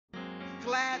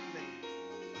gladly,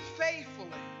 faithfully.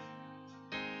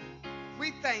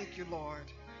 We thank you, Lord,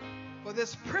 for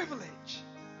this privilege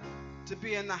to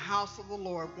be in the house of the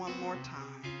Lord one more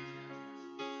time.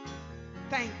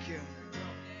 Thank you.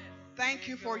 Thank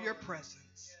you for your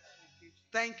presence.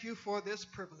 Thank you for this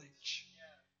privilege.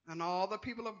 And all the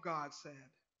people of God said,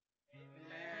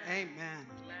 Amen. Amen.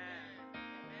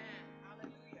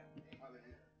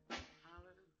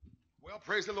 Well,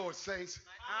 praise the Lord, saints.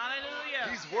 Hallelujah.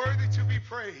 He's worthy to be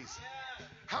praised.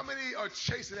 How many are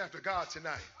chasing after God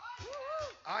tonight?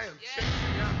 I am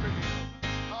chasing after you.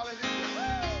 Hallelujah.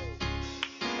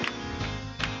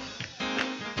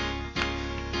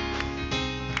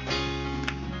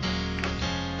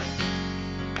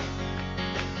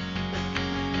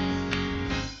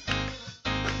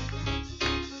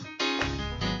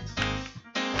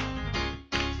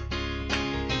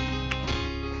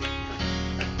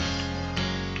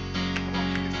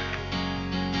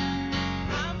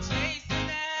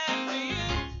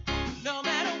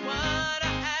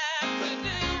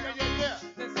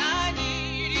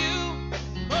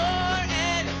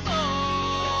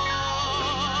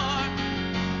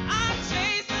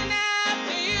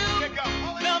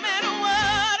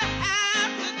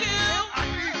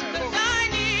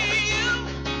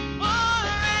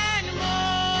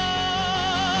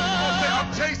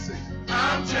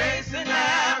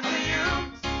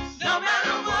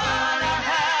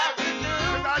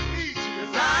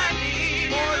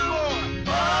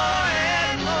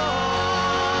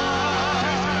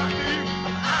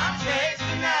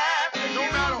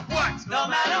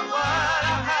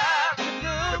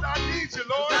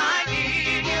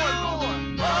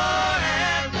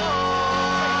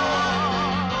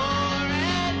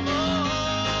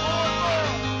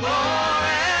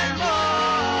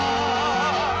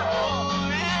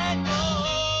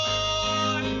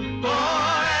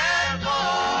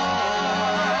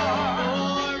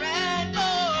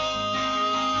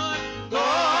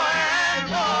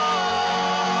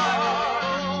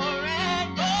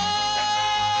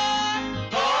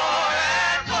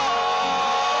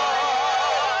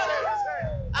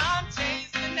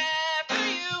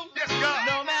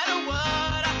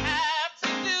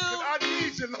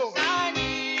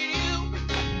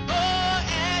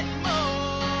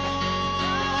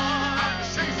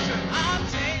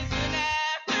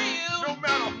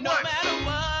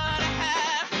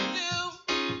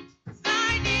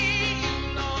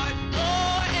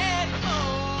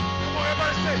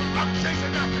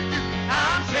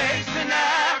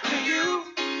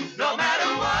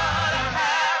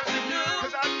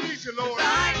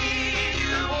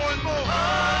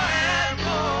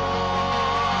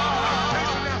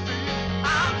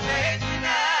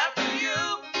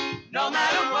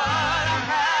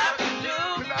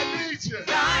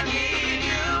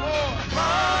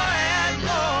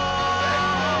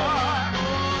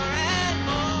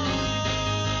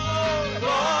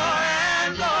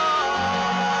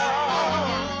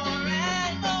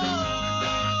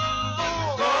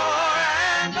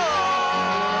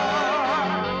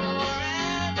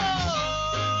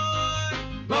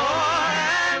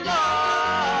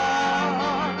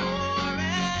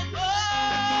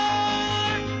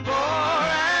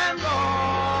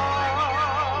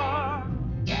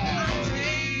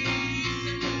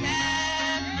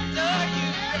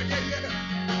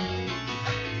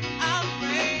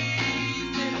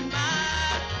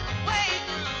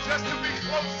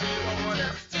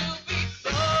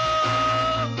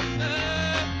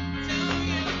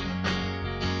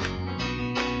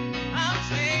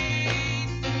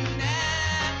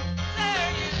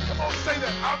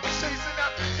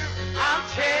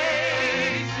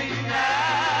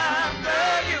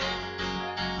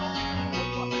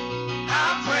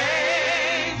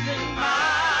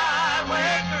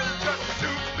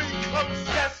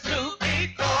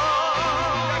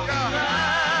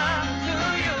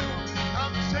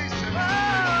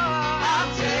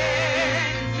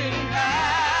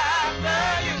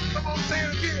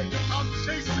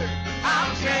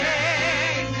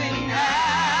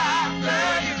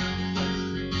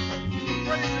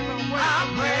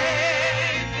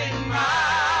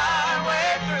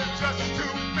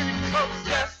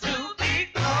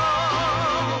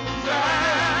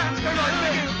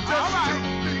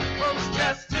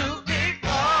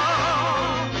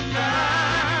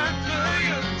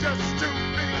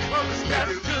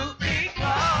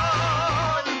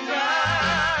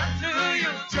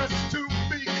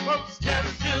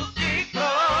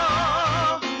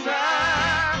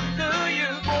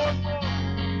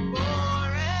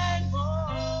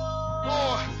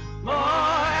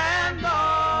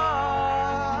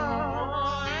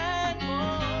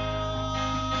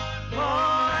 More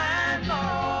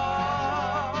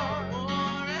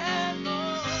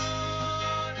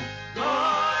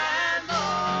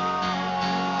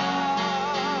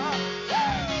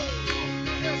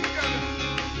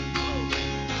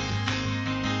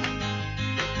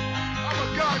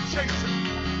chaser.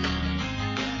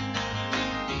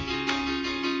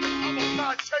 I'm a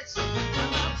God chaser.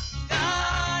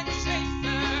 God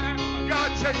chaser.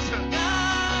 God chaser.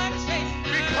 God chaser.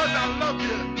 Because I love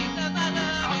you. Because I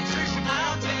love I'll you. chase you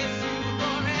I'll forever. chase you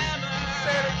forever.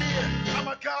 Say it again. I'm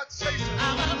a God chaser.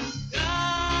 I'm a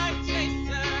God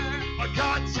chaser. A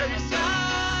God chaser.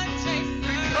 God chaser.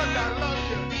 Because I love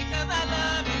you. Because I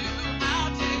love you.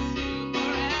 I'll chase you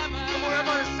forever. Come on,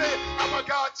 everybody say it. I'm a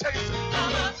God chaser.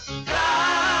 I'm a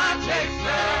God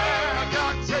chaser. A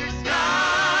God chaser.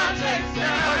 God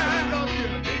chaser. Because I love you.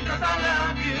 Because I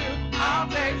love you. I'll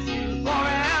chase you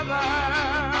forever.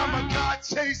 I'm a God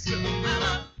chaser. I'm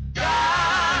a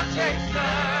God chaser.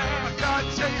 A God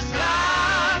chaser.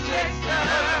 God chaser.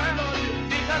 Because I love you.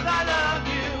 Because I love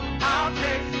you, I'll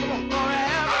chase you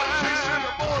forever. I'll chase you in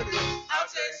the morning. I'll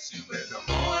chase you in the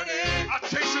morning. I'll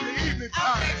chase you in the evening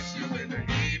I'll time. chase you in the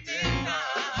evening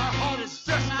My time. heart is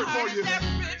My desperate for heart is you.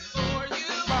 desperate for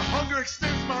you. My hunger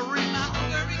extends my reach. My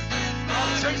hunger extends my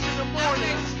I'll chase you in the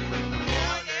morning. I'll chase you in the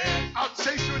morning. I'll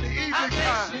chase you in the I'll evening chase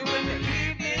time. you in the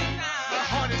evening My time.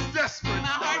 heart is desperate.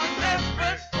 My heart is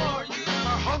desperate for you.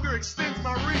 My hunger extends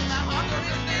my reach. My hunger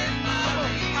extends my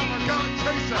reach. I'm a God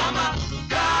chaser. I'm a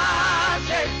God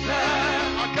chaser.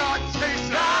 A God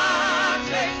chaser. God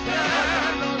Because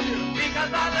I chaser. love you.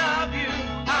 Because I love you,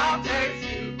 I'll chase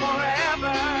you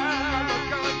forever. I'm a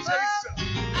God chaser.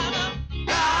 I'm a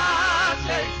God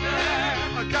chaser.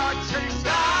 A God chaser.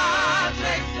 God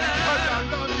Because I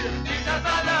chaser. love you. Because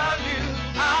I love you,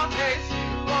 I'll chase you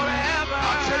forever.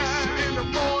 I'll chase you in the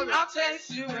morning. I'll chase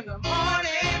you in the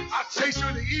morning. I'll chase you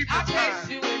in the evening I'll chase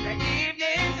time. you in the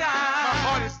evening My time.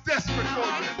 heart is desperate My for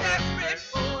heart you. is desperate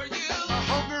for you. My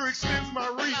hunger extends my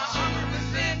My reach. hunger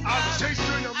extends I'll my chase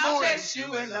you in the I'll morning. chase you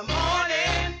in the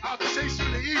morning. I'll chase you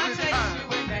in the I'll evening chase time. you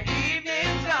in the evening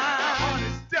My time. heart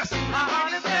is desperate. My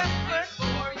heart is desperate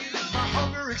for you. My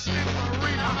hunger extends my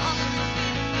reach. My hunger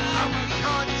extends my I'm a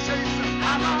God chaser.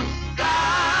 I'm a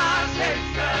God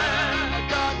chaser. A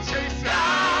God chaser.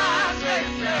 God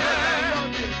Because I chaser.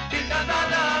 love you. Because I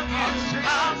love you,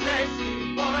 I'll chase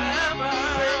you forever.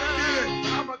 Say it again.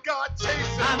 I'm a God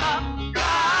chaser. I'm a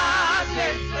God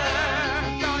chaser.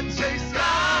 God chaser.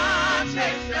 God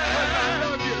Because I chaser.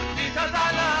 love you. Because I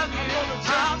love you,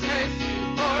 I'll chase you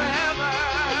forever.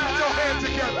 Put your hands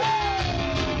together.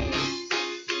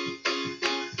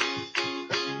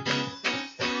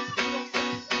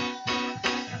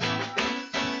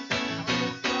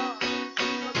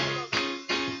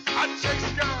 I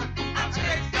chase God. I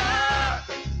chase God.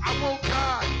 I want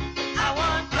God I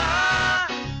want God.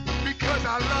 because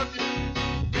I love you.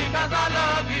 Because I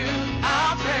love you,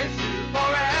 I'll chase you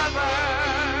forever.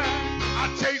 I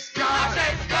chase I God.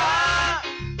 chase God.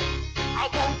 I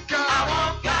want I God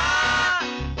want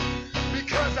God.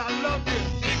 because I love you.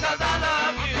 Because I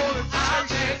love you, I'll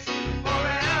chase you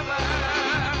forever.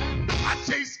 I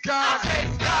chase I God.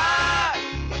 chase God.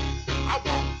 I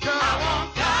want I God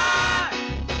want God.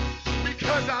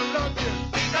 because I love you.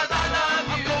 Because I love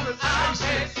I'm you, gonna I'll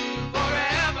chase chase you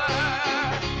forever.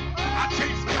 I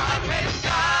chase I God. chase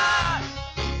God.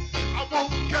 I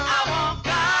want I God. want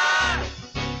God.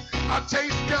 I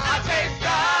chase I God. chase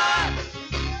God.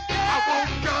 I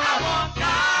want I God. want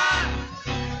God.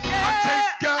 I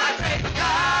chase God. I chase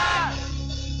God.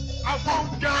 I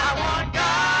want I God. want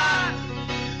God.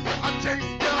 I chase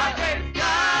I God. chase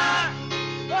God.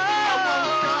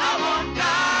 I want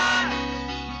God.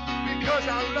 Because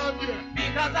I love you.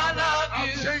 Because I love I'll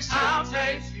you, chase you. I'll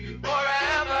chase you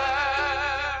forever.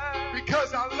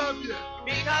 Because I love you.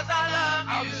 Because I love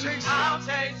I'll you, chase you. I'll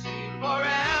chase you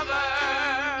forever.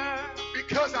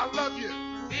 Because I love you.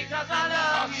 Because I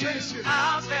I'll love you, chase you.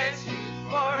 I'll chase you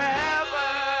forever.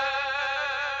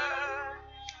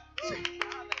 See,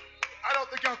 I don't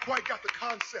think y'all quite got the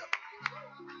concept.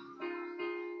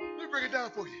 Let me break it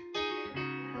down for you.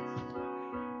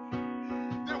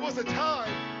 There was a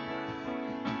time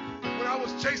when I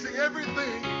was chasing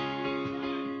everything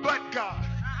but God.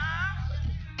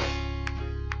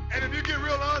 And if you get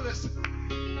real honest,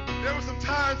 there were some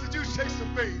times that you chased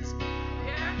some things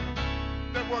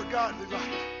that weren't godly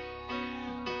like.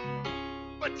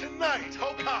 But tonight,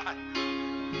 oh God,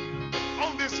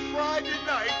 on this Friday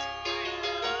night,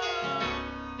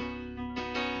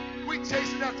 we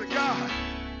chasing after God.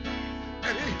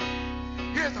 And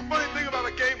here's the funny thing about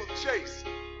a game of chase.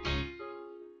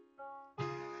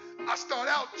 I start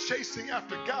out chasing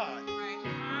after God.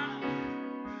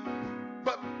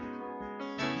 But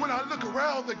when I look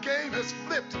around, the game has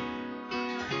flipped.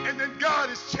 And then God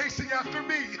is chasing after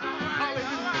me.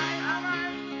 Hallelujah.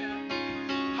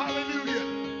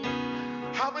 Hallelujah.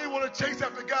 How many want to chase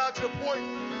after God to the point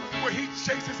where he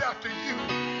chases after you?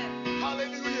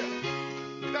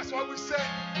 That's why we say,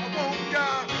 I want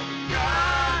God.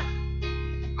 God.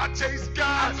 I chase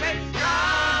God. I chase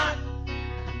God.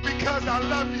 Because I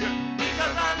love you.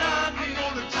 Because I love you.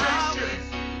 I'm gonna chase you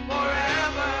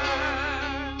forever.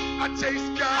 I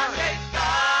chase God. I chase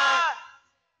God.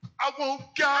 I want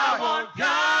God. I want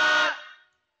God.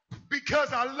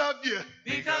 Because I love you.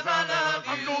 Because I love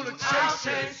you. I'm gonna I'll chase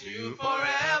chase you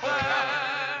forever.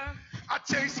 I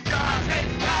chase God. I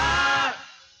chase God.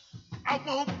 I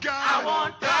want God. I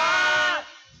want God.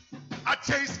 I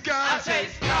chase God. I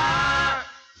chase God.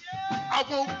 I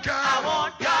want God. I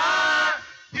want God.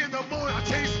 In the morning, I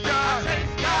chase God. I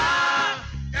chase God.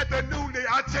 At the noonday,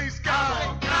 I chase God. I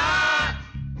want God.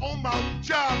 On my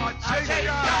job, I chase God.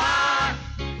 God.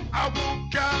 I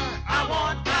want God. I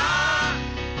want God.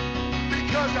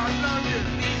 Because I love you.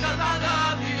 Because I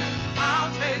love you,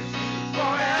 I'll chase you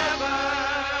forever.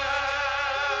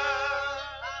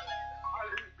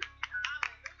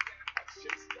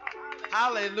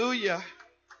 Hallelujah.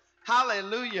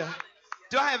 Hallelujah.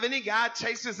 Do I have any God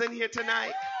chasers in here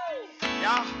tonight?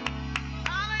 Y'all?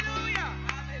 Hallelujah.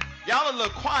 Y'all a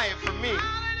little quiet for me.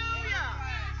 Hallelujah.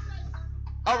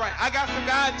 All right, I got some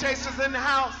God chasers in the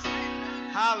house.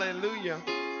 Hallelujah.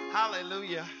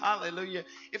 Hallelujah. Hallelujah.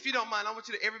 If you don't mind, I want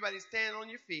you to everybody stand on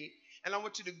your feet. And I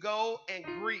want you to go and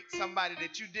greet somebody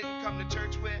that you didn't come to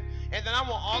church with. And then I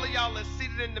want all of y'all that's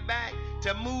seated in the back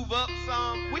to move up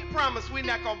some. We promise we're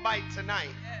not going to bite tonight.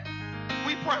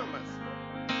 We promise.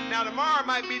 Now, tomorrow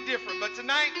might be different, but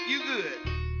tonight, you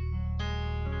good.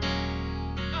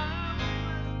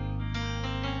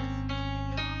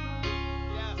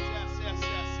 Yes, yes, yes,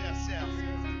 yes, yes, yes.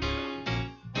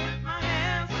 With my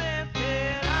hands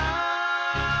lifted up,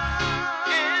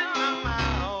 In my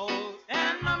mouth,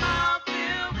 and my mouth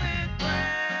filled with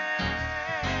praise,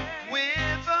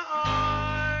 with a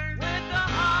heart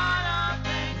of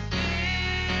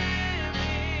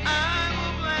thanksgiving, I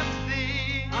will bless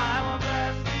thee. I will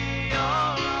bless thee, O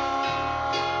Lord.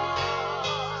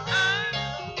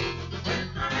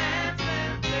 With my hands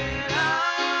lifted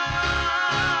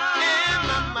up, In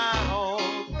my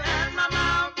mouth, and my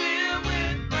mouth filled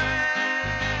with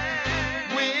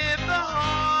praise, with a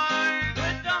heart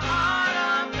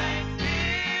of thanksgiving,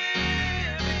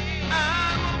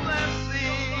 I will bless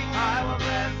thee. I will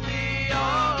bless thee, O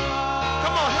Lord.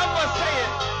 Come on, help us say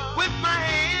it. With my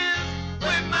hands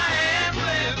lifted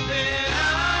in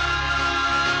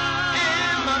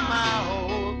up, my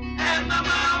mouth, and my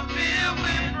mouth filled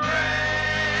with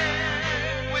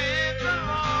praise, with a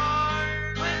heart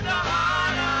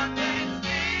of thanksgiving,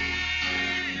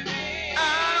 I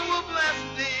will bless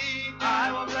thee.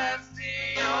 I will bless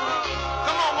thee, O Lord.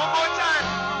 Come on, one more time.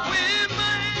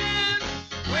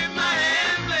 With my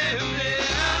hands lifted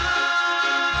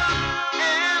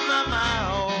in my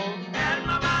mouth, and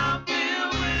my mouth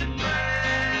filled with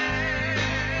praise,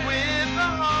 with a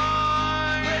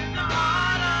heart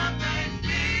of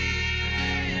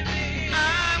thanksgiving,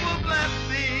 I will bless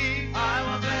thee. I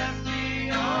will bless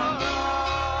thee, O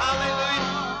Lord. Hallelujah.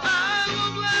 I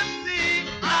will bless thee.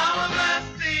 I will bless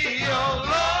thee, O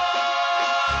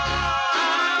I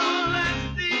will bless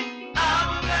thee. Lord. I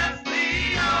will bless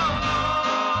thee, O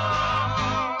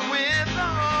Lord. With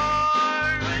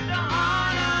a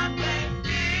heart of thanksgiving,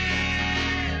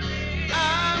 I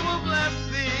will bless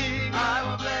thee. I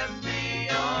will bless thee,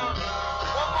 O Lord.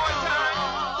 One more time.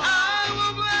 I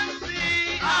will bless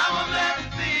thee. I will bless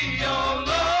thee, O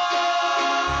Lord.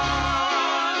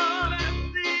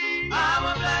 I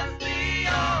will bless thee,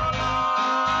 O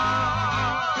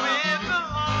Lord. With a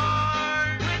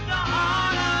heart With the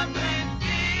heart of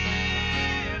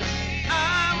thanksgiving,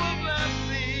 I will bless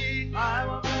thee. I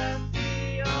will bless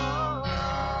thee, O Lord.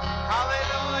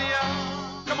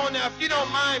 Hallelujah. Come on now, if you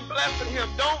don't mind blessing him,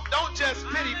 don't just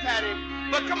pity pat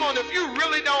him. But come on, if you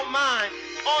really don't mind,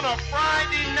 on a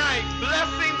Friday night,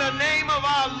 blessing the name of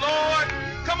our Lord.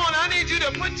 Come on, I need you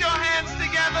to put your hands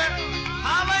together.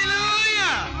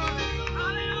 Hallelujah.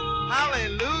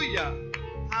 Hallelujah.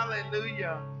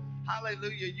 Hallelujah.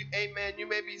 Hallelujah. Amen. You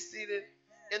may be seated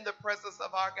in the presence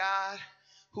of our God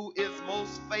who is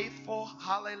most faithful.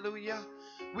 Hallelujah.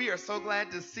 We are so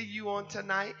glad to see you on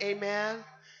tonight. Amen.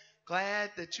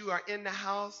 Glad that you are in the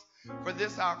house for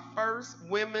this, our first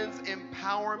women's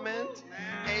empowerment.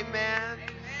 Amen.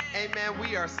 Amen.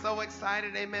 We are so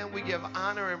excited. Amen. We give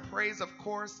honor and praise, of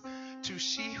course, to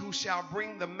she who shall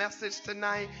bring the message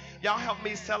tonight. Y'all help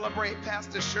me celebrate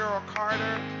Pastor Cheryl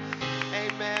Carter.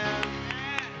 Amen.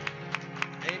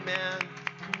 Amen.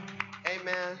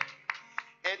 Amen.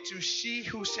 And to she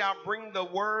who shall bring the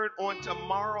word on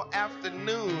tomorrow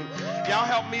afternoon. Y'all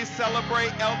help me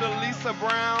celebrate Elder Lisa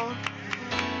Brown.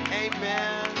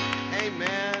 Amen,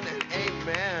 amen, and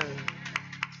amen.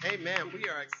 Amen. We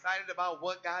are excited about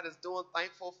what God is doing.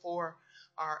 Thankful for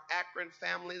our Akron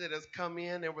family that has come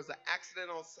in. There was an accident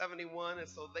on 71, and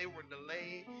so they were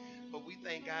delayed. But we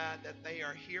thank God that they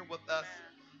are here with us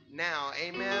now.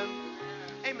 Amen.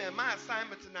 Amen. My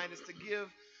assignment tonight is to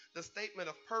give the statement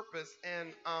of purpose.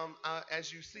 And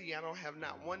as you see, I don't have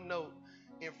not one note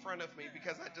in front of me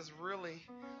because I just really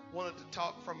wanted to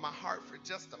talk from my heart for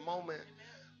just a moment.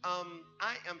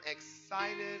 I am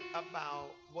excited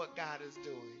about what God is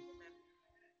doing.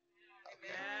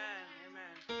 Okay.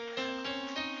 Amen.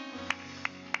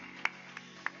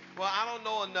 Well, I don't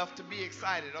know enough to be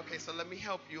excited. Okay, so let me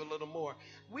help you a little more.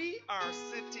 We are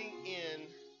sitting in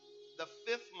the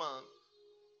 5th month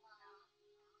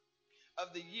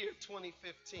of the year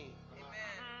 2015. Amen.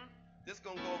 This is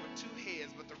going to go over 2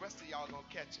 heads, but the rest of y'all going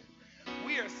to catch it.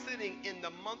 We are sitting in the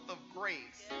month of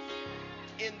grace,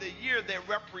 in the year that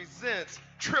represents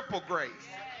triple grace.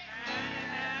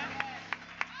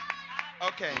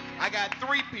 Okay, I got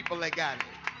 3 people that got it.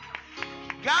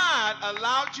 God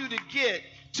allowed you to get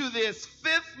to this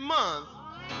 5th month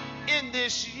in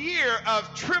this year of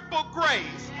triple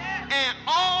grace, and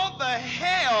all the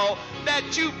hell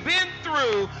that you've been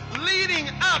through leading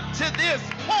up to this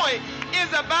point is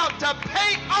about to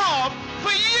pay off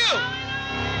for you.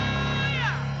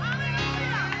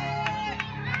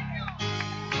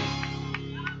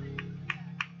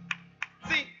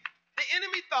 See,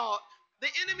 the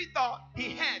enemy thought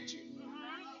he had you.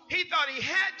 He thought he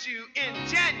had you in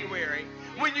January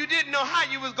when you didn't know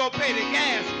how you was going to pay the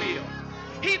gas bill.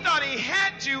 He thought he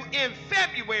had you in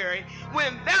February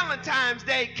when Valentine's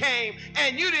Day came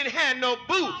and you didn't have no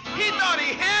boo. He thought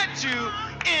he had you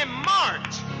in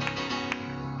March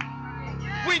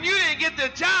when you didn't get the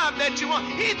job that you want.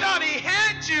 He thought he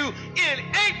had you in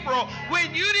April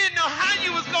when you didn't know how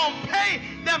you was going to pay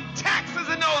them taxes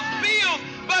and those bills.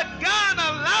 But God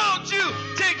allowed you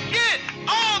to get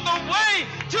all the way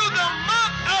to the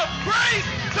month of grace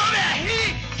so that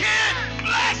he can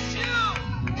bless you.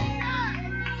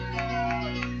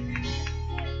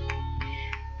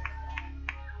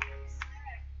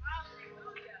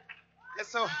 And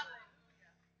so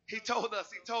he told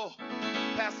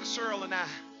Pastor Cheryl and I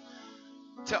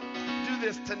to do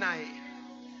this tonight,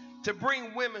 to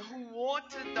bring women who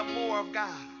wanted the more of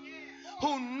God,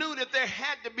 who knew that there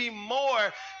had to be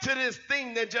more to this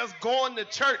thing than just going to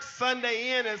church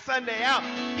Sunday in and Sunday out.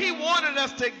 He wanted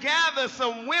us to gather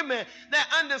some women that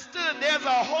understood there's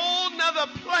a whole nother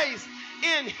place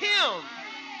in him.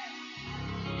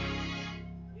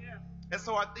 And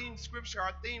so our theme scripture,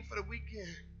 our theme for the weekend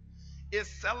is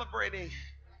celebrating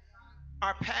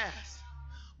our past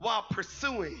while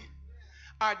pursuing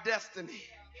our destiny.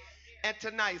 And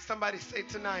tonight, somebody say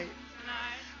tonight.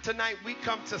 Tonight we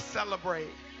come to celebrate.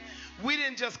 We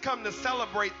didn't just come to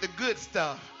celebrate the good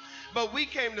stuff, but we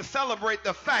came to celebrate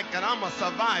the fact that I'm a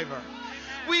survivor.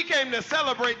 We came to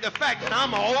celebrate the fact that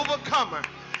I'm an overcomer.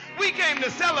 We came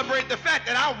to celebrate the fact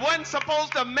that I wasn't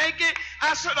supposed to make it.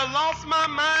 I should have lost my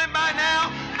mind by now.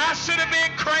 I should have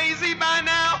been crazy by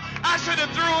now. I should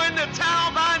have threw in the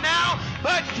towel by now.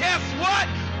 But guess what?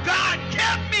 God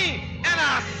kept me, and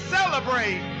I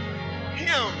celebrate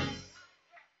him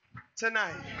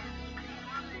tonight.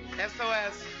 And so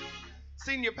as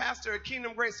senior pastor at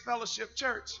Kingdom Grace Fellowship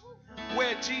Church,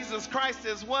 where Jesus Christ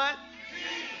is what?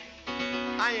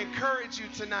 I encourage you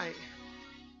tonight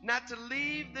not to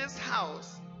leave this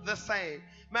house the same.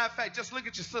 Matter of fact, just look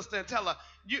at your sister and tell her,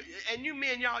 you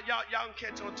men, y'all can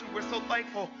catch on too. We're so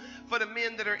thankful for the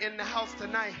men that are in the house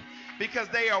tonight because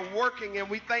they are working and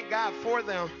we thank God for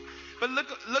them. But look,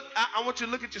 I want you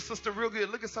to look at your sister real good.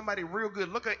 Look at somebody real good.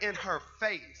 Look her in her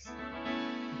face.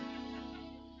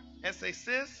 And say,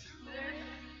 sis,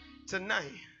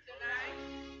 tonight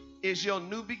is your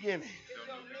new beginning.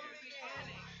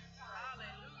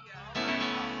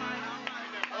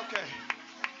 Okay.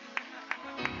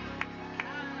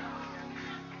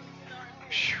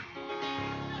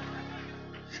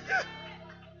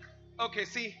 Okay,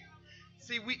 see,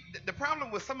 the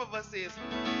problem with some of us is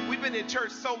we've been in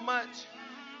church so much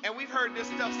and we've heard this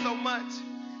stuff so much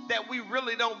that we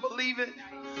really don't believe it.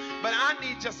 But I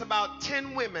need just about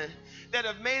 10 women that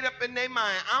have made up in their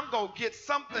mind, I'm going to get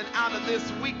something out of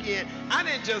this weekend. I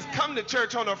didn't just come to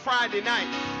church on a Friday night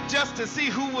just to see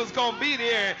who was going to be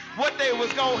there and what they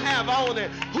was going to have on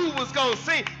and who was going to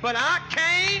sing. But I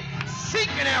came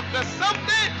seeking after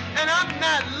something, and I'm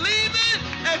not leaving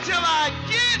until I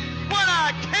get what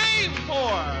I came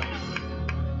for.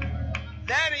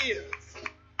 That is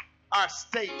our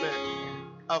statement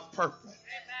of purpose.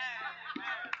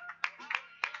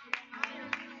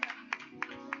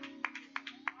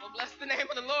 Bless the name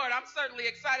of the Lord. I'm certainly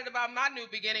excited about my new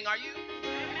beginning. Are you?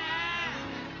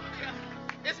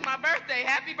 It's my birthday.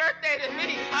 Happy birthday to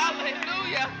me.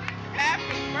 Hallelujah.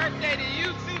 Happy birthday to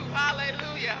you too.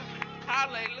 Hallelujah.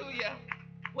 Hallelujah.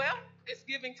 Well, it's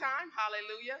giving time.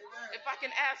 Hallelujah. If I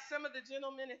can ask some of the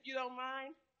gentlemen, if you don't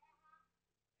mind,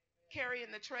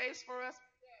 carrying the trays for us.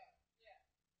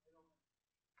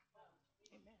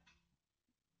 Amen.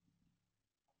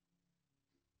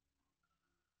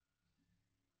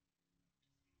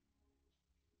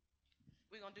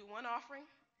 We're going to do one offering,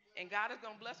 and God is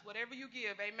going to bless whatever you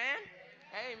give. Amen?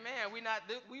 Amen.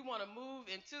 We want to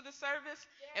move into the service,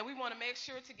 and we want to make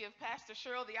sure to give Pastor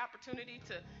Cheryl the opportunity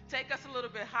to take us a little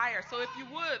bit higher. So if you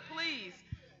would, please,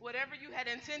 whatever you had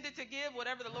intended to give,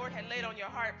 whatever the Lord had laid on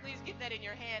your heart, please get that in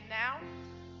your hand now.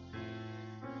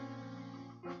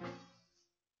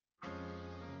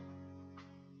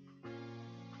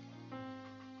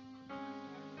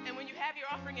 And when you have your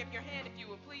offering in your hand, if you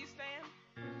would please stand.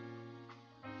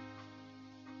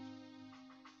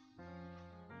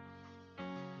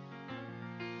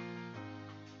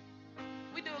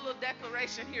 We do a little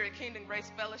declaration here at Kingdom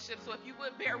Grace Fellowship, so if you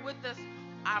would bear with us,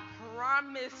 I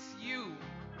promise you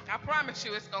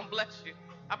it's going to bless you.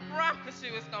 I promise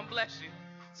you it's going to bless you.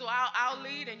 So I'll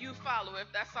lead and you follow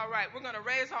if that's all right. We're going to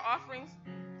raise our offerings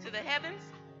to the heavens.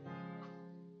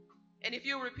 And if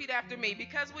you'll repeat after me,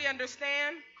 because we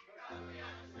understand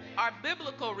our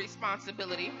biblical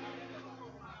responsibility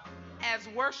as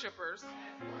worshipers,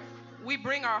 we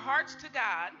bring our hearts to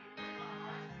God,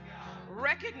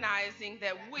 recognizing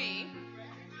that we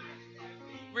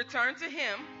return to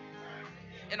Him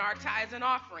in our tithes and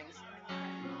offerings.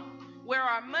 Where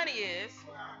our money is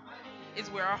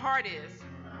where our heart is.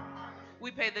 We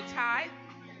pay the tithe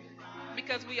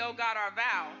because we owe God our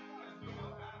vow.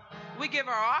 We give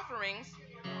our offerings,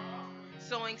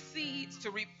 sowing seeds to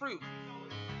reap fruit.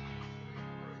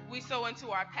 We sow into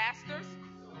our pastors,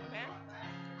 amen,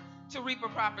 to reap a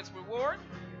prophet's reward.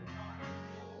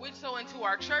 We sow into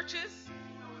our churches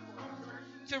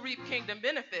to reap kingdom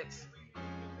benefits.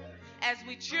 As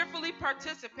we cheerfully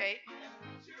participate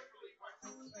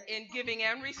in giving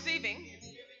and receiving,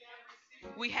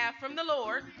 we have from the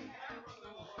Lord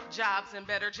jobs and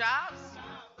better jobs,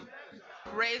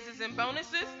 raises and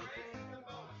bonuses,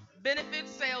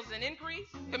 benefits, sales and increase,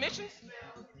 commissions,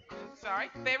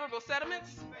 favorable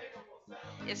settlements,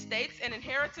 estates and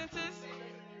inheritances,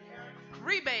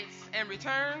 rebates and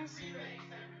returns,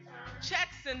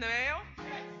 checks in the mail,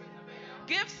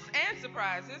 gifts and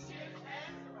surprises,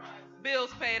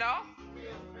 bills paid off,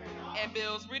 and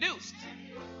bills reduced,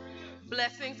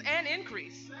 blessings and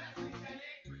increase.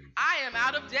 I am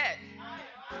out of debt.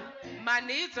 My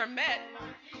needs are met.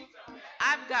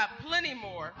 I've got plenty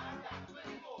more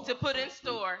to put in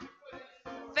store.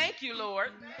 Thank you,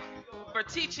 Lord, for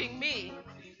teaching me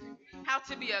how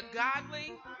to be a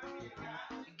godly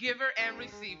giver and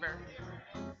receiver.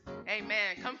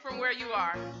 Amen. Come from where you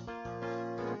are.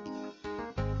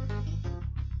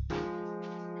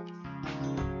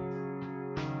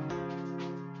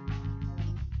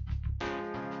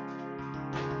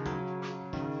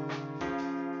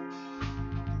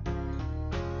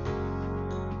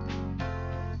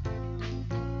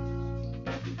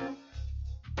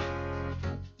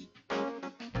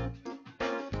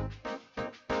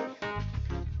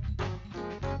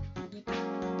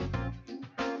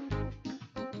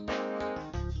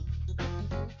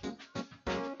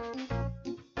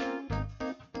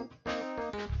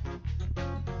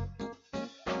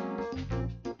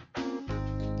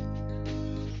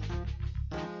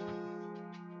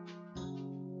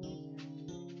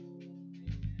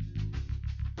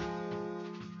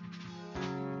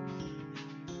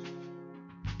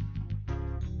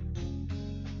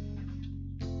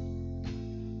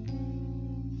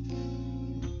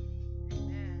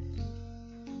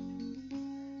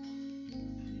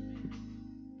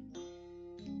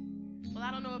 Well,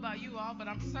 I don't know about you all, but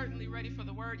I'm certainly ready for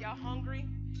the word. Y'all hungry?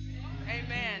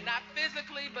 Amen. Not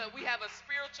physically, but we have a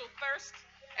spiritual thirst,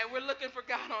 and we're looking for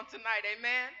God on tonight.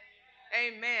 Amen.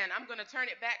 Amen. I'm going to turn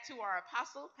it back to our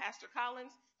apostle, Pastor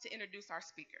Collins, to introduce our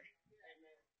speaker.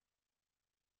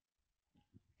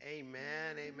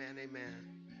 Amen, amen, amen.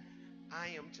 I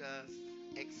am just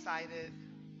excited,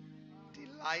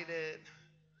 delighted.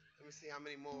 Let me see how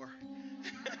many more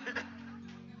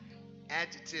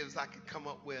adjectives I could come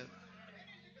up with.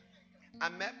 I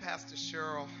met Pastor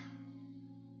Cheryl,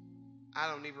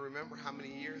 I don't even remember how many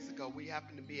years ago. We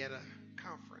happened to be at a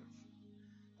conference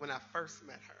when I first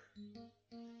met her.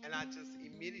 And I just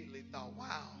immediately thought,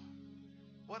 wow,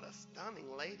 what a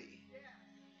stunning lady.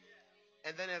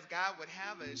 And then as God would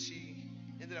have it, she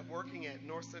ended up working at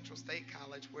North Central State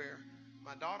College where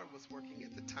my daughter was working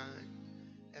at the time.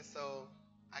 And so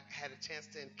I had a chance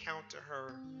to encounter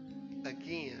her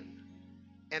again.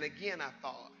 And again, I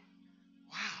thought,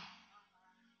 wow,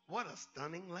 what a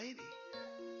stunning lady.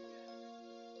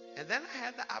 And then I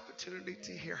had the opportunity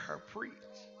to hear her preach.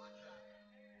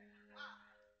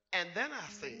 And then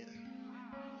I said,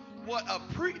 what a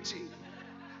preaching,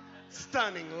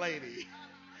 stunning lady.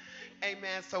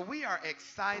 Amen. So we are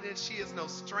excited. She is no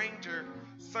stranger,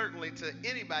 certainly, to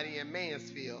anybody in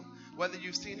Mansfield. Whether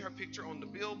you've seen her picture on the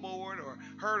billboard or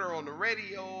heard her on the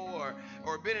radio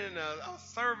or been in a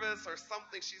service or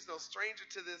something, she's no stranger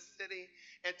to this city.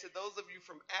 And to those of you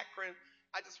from Akron,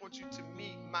 I just want you to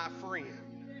meet my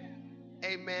friend.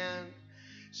 Amen.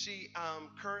 She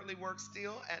currently works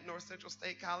still at North Central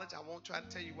State College. I won't try to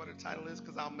tell you what her title is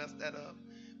because I'll mess that up.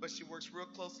 But she works real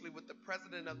closely with the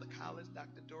president of the college,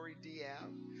 Dr. Dory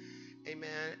Diab.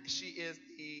 Amen. She is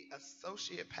the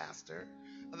associate pastor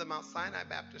of the Mount Sinai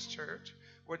Baptist Church,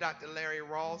 where Dr. Larry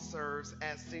Rawls serves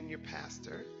as senior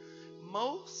pastor.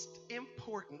 Most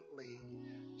importantly,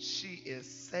 she is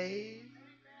saved,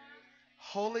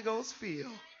 Holy Ghost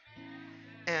filled,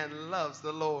 and loves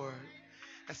the Lord.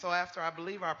 And so after I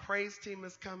believe our praise team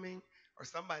is coming, or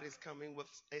somebody's coming with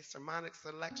a sermonic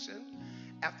selection,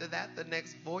 after that, the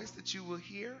next voice that you will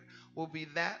hear will be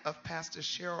that of Pastor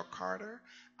Cheryl Carter.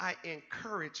 I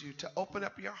encourage you to open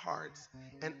up your hearts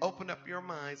and open up your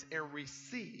minds and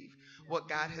receive what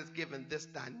God has given this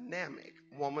dynamic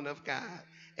woman of God.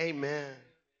 Amen.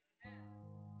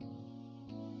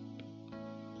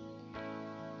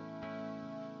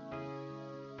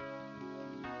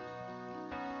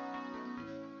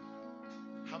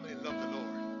 How many love the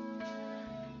Lord?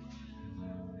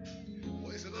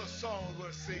 Well, it's a little song we're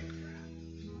going to sing.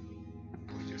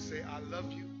 We just say, I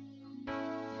love you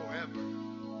forever.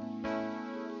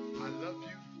 I love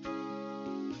you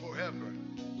forever.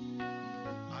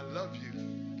 I love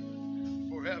you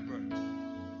forever.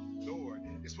 Lord.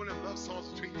 It's one of the love songs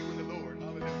between you and the Lord.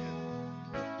 Hallelujah.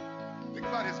 Think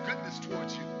about his goodness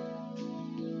towards you.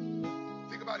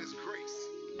 Think about his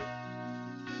grace.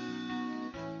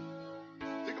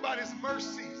 Think about his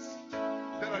mercies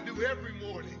that are new every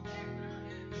morning.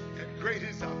 And great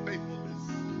is our faithfulness.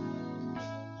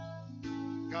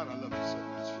 God, I love you so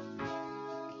much.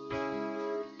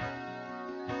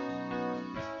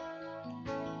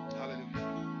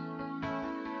 Hallelujah.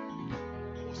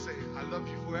 I'm going to say, I love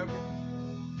you forever.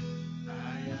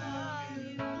 I love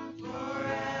you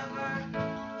forever.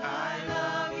 I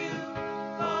love you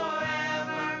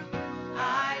forever.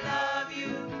 I love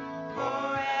you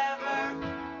forever.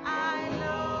 I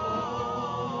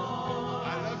know.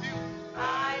 I love you.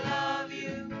 I love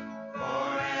you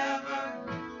forever.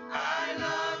 I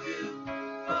love you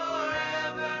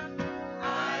forever.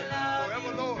 I love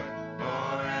Forever, you Lord.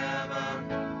 forever.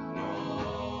 No.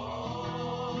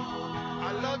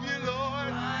 I love you,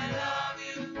 Lord. I love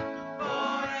you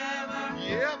forever.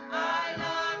 Yep. I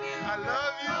love you I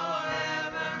love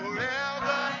you forever.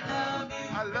 forever.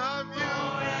 I love you I love you.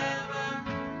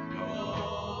 forever.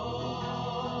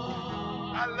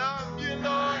 I love you, Lord. I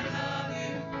love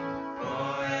you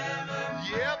forever.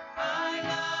 Yep. I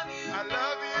love you I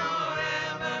love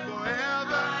you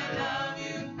forever. I forever. love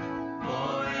you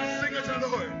forever. Sing it to the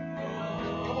Lord.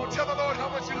 Come on, tell the Lord how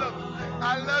much you love him.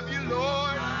 I love you,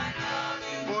 Lord. I love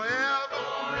you Forever.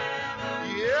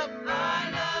 forever. Yep. I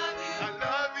love you I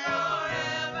love you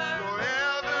forever.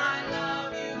 forever. I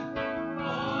love you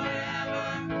forever.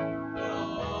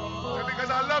 And because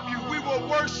I love you, we will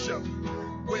worship.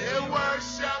 We'll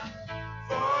worship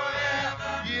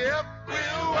forever. Yep.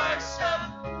 We'll worship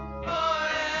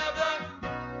forever.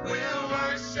 We'll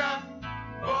worship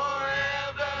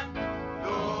forever.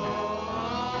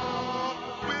 Lord,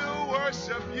 we'll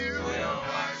worship you. We'll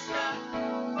worship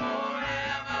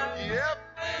forever. Yep.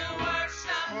 We'll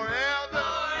worship Forever.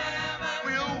 forever.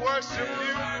 We'll worship We'll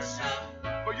you. worship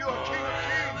For you are King of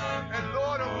Kings and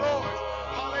Lord of Lords.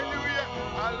 Hallelujah.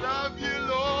 I love you,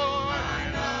 Lord.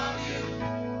 I love you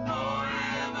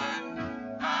forever.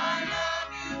 I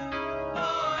love you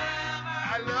forever.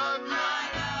 I love you. I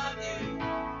love you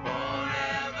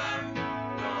forever.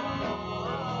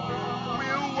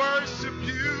 We'll worship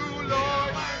you,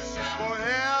 Lord,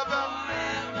 forever.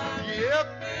 Forever. Yep.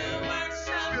 We'll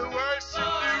worship We'll worship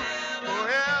you forever.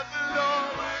 forever,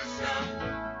 Lord. Worship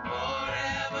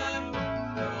forever.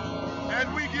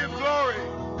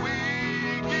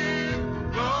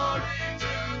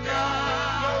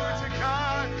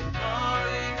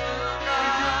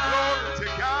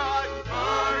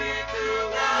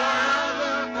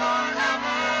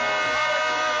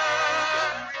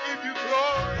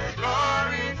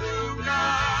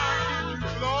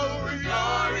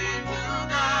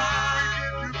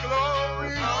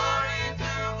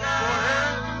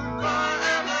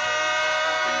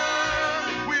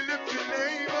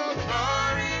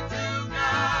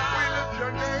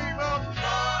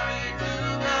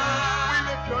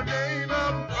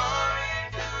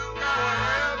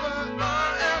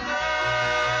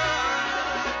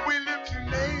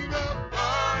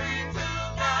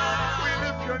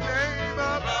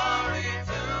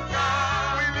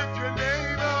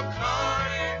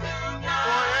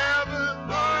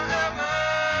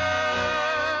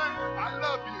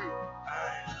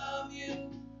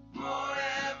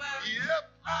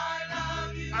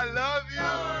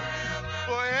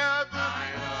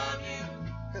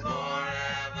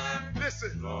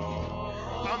 Listen,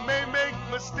 I may make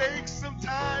mistakes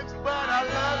sometimes, but I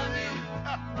love you.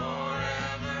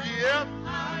 Yep,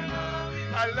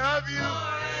 I love you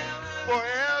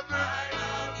forever.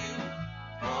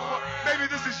 Maybe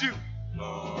this is you.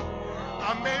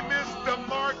 I may miss the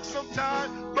mark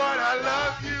sometimes, but I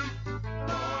love you.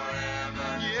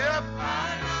 Yep,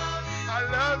 I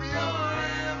love you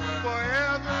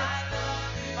forever.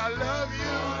 I love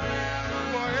you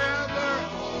forever.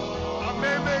 I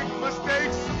may make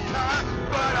mistakes sometimes,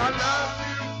 but I love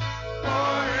you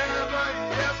forever.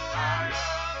 Yep,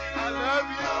 I love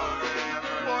you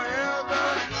forever.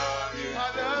 I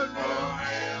love you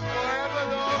forever,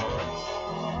 Lord.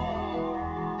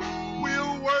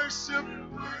 We'll worship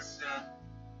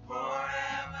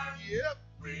forever. Yep.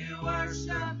 We'll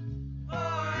worship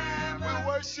forever. We'll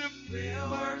worship. We'll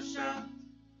worship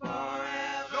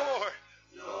forever. Lord.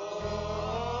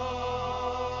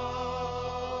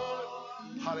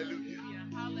 Hallelujah.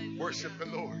 Hallelujah. Worship the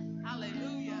Lord.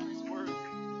 Hallelujah. He's worthy.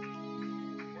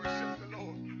 Worship the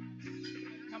Lord.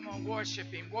 Come on,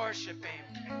 worship him, worship him.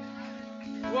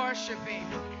 Worship him.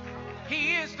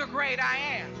 He is the great I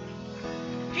am.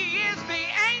 He is the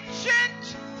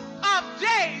ancient of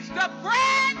days, the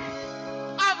bread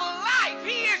of life.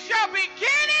 He is your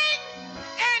beginning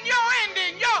and your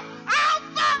ending, your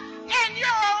Alpha and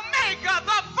your Omega,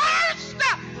 the first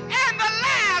and the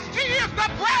last. He is the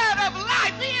bread of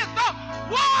life. He is the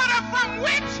water from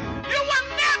which you will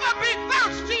never be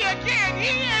thirsty again.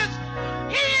 He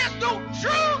is the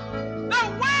truth, the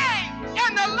way,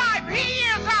 and the life. He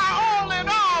is our all in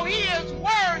all. He is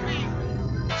worthy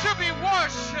to be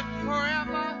worshipped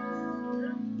forever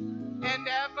and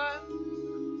ever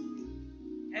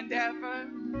and ever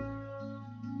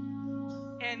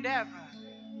and ever.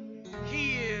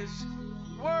 He is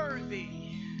worthy.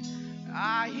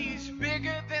 He's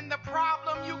bigger than the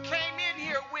problem you came in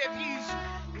here with. He's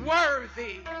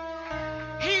worthy.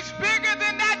 He's bigger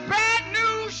than that bad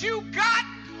news you got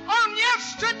on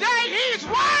yesterday. He's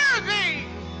worthy.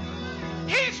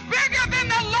 He's bigger than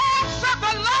the loss of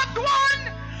the loved one,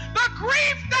 the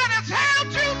grief that has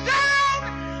held you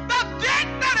down, the debt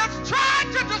that has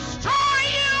tried to destroy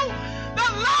you, the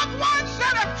loved ones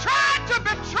that have tried to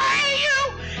betray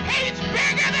you. He's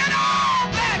bigger than all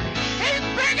that. He's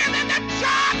bigger than the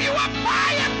job you were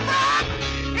fired from.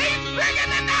 He's bigger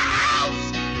than the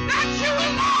house that you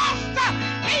lost.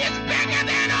 He is bigger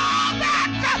than all that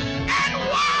and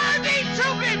worthy to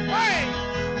be praised.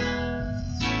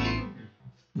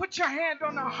 Put your hand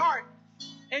on the heart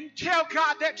and tell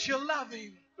God that you love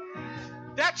him.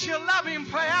 That you love him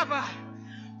forever.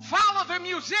 Follow the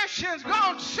musicians. Go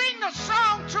and sing the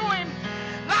song to him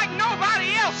like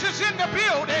nobody else is in the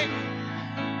building.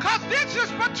 Because this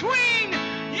is between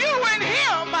you and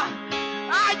him.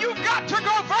 You've got to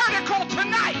go vertical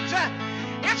tonight.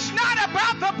 It's not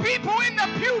about the people in the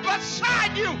pew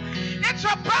beside you. It's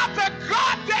about the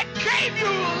God that gave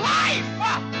you life.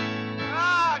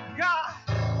 God.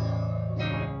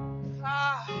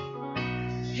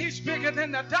 He's bigger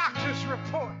than the doctor's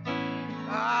report.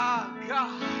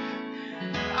 God.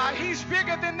 He's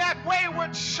bigger than that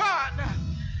wayward son.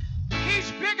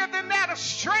 He's bigger than that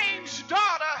estranged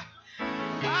daughter.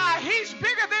 He's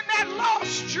bigger than that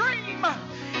lost dream.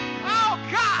 Oh,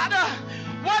 God,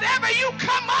 whatever you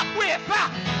come up with,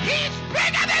 he's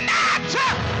bigger than that.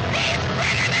 He's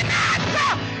bigger than that.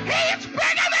 He's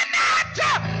bigger than that.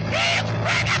 He's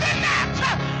bigger than that.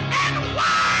 And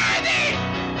worthy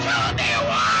to be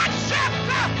worshipped.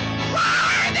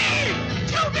 Worthy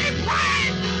to be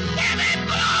praised. Give him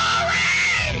glory.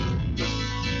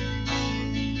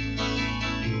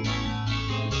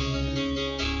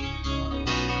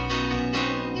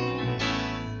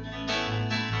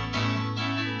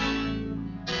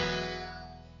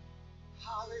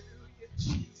 Hallelujah,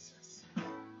 Jesus.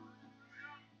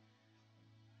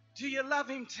 Do you love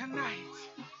him tonight?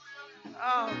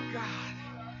 Oh, God.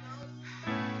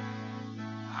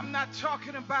 I'm not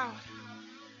talking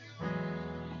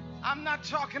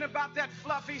about that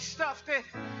fluffy stuff that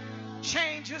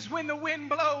changes when the wind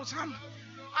blows. I'm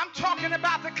talking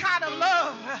about the kind of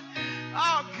love,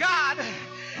 oh God,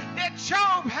 that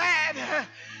Job had.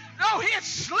 Though he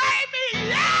slay me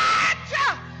yet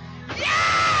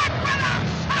will I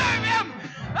serve him.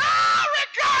 Oh,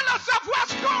 regardless of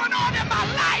what's going on in my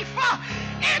life,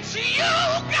 it's you,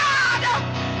 God,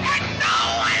 and no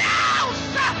one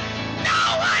else.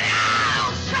 No one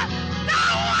else. No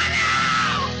one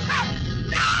else.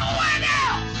 No one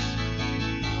else.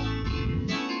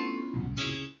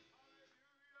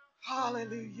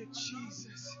 Hallelujah,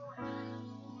 Jesus.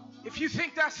 If you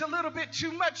think that's a little bit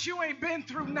too much, you ain't been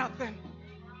through nothing.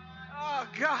 Oh,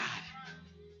 God.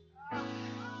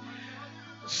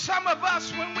 Some of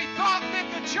us, when we thought that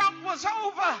the jump was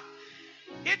over,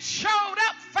 it showed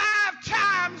up 5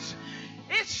 times.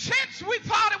 Since we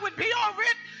thought it would be over,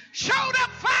 it showed up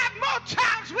 5 more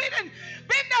times. We done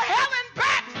been to hell and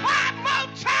back 5 more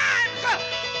times.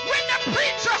 When the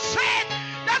preacher said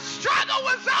the struggle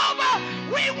was over,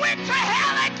 we went to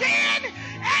hell again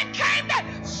and came to.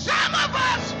 Some of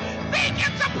us think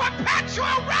it's a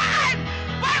perpetual ride,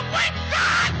 but when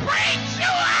God brings you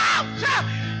out,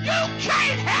 you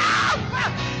can't help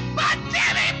but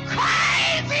give him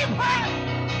crazy praise.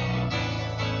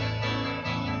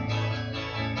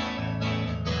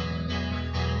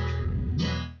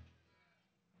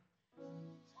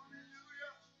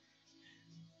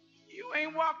 You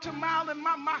ain't walked a mile in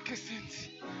my moccasins.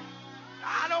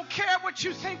 I don't care what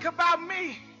you think about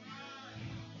me,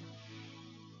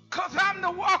 because I'm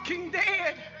the walking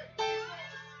dead.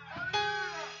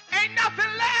 Ain't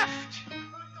nothing left.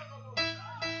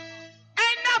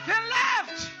 Ain't nothing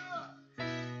left.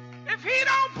 If he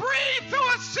don't breathe through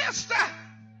a sister,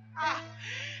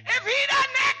 if he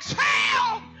doesn't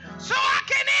exhale so I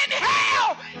can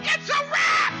inhale, it's a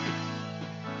wrap.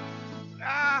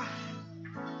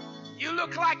 You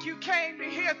look like you came to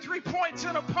hear 3 points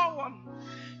in a poem.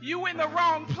 You in the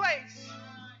wrong place.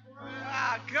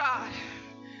 God.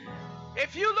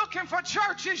 If you looking for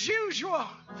church as usual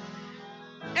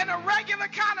and a regular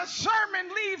kind of sermon,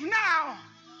 leave now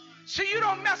so you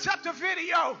don't mess up the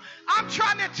video. I'm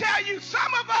trying to tell you,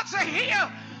 some of us are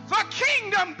here for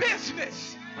kingdom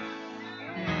business.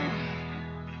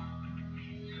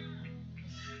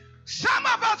 Some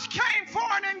of us came for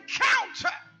an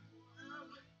encounter,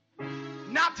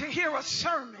 not to hear a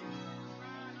sermon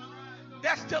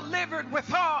that's delivered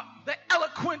with all the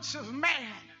eloquence of man.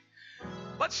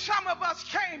 But some of us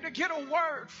came to get a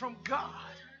word from God.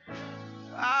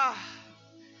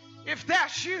 If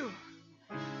that's you,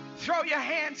 throw your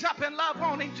hands up and love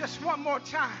on him just one more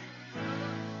time.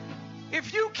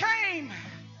 If you came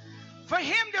for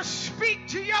him to speak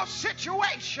to your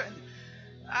situation,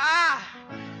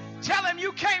 tell him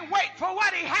you can't wait for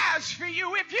what he has for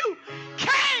you. If you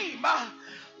came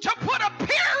to put a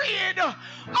period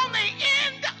on the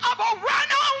end of a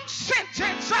run-on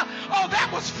sentence, that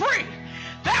was free.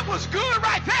 That was good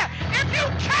right there. If you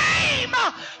came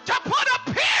to put a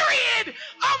period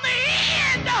on the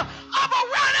end of a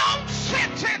run-on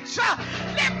sentence,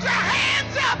 lift your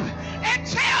hands up and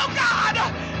tell God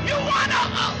you want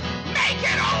to make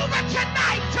it over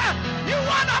tonight. You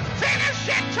want to finish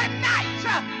it tonight.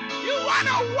 You want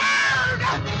a word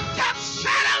to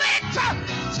settle it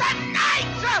tonight,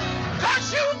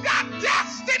 because you got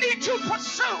destiny to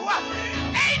pursue.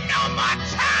 Ain't no more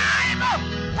time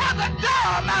for the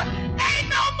dumb. Ain't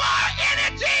no more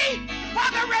energy for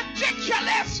the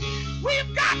ridiculous.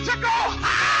 We've got to go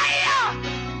higher,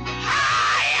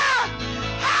 higher,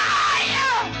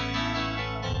 higher.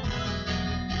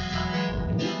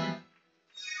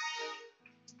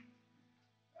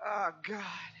 Oh, God.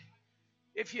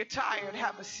 If you're tired,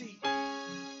 have a seat.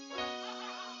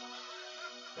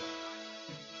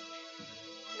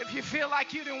 If you feel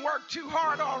like you didn't work too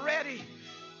hard already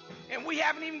and we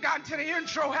haven't even gotten to the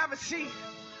intro, have a seat.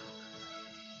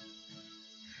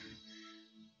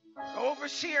 The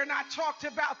overseer and I talked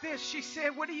about this. She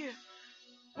said,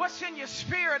 what's in your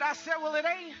spirit? I said, well, it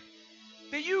ain't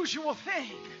the usual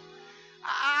thing.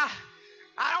 I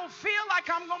don't feel like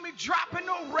I'm going to be dropping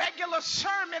no regular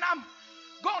sermon. I'm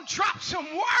going to drop some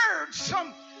words,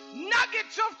 some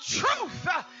nuggets of truth,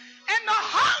 and the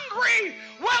hungry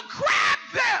will grab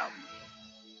them.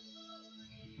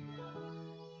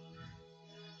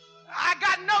 I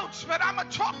got notes, but I'm going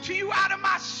to talk to you out of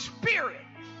my spirit.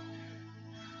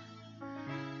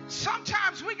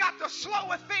 Sometimes we got to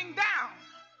slow a thing down.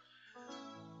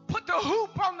 Put the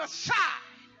hoop on the side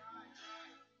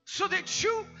so that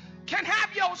you can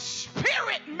have your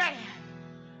spirit man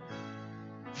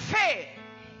fed.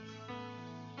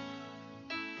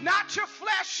 Not your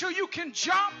flesh so you can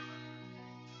jump.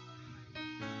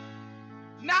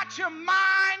 Not your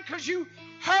mind because you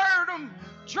heard them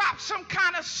drop some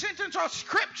kind of sentence or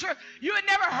scripture you had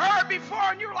never heard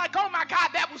before and you're like, oh my God,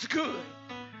 that was good.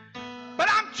 But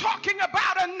I'm talking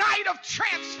about a night of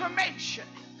transformation.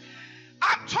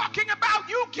 I'm talking about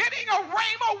you getting a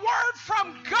rhema word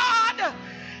from God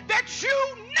that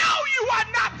you know you are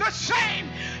not the same.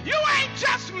 You ain't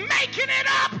just making it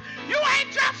up. You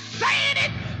ain't just saying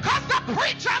it because the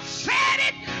preacher said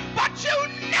it, but you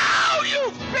know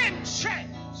you've been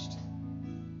changed.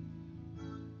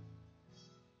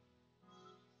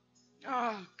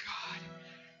 Oh, God,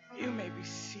 you may be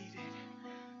seated.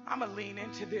 I'm going to lean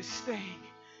into this thing.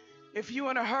 If you're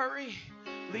in a hurry,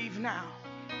 leave now.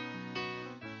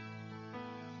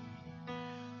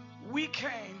 We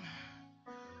came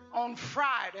on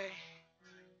Friday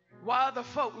while other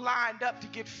folk lined up to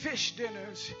get fish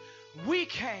dinners. We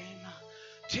came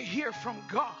to hear from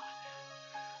God.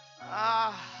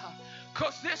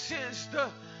 Because this is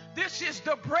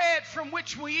the bread from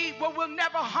which we eat where we'll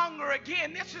never hunger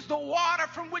again. This is the water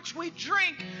from which we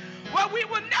drink where we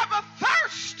will never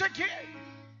thirst again.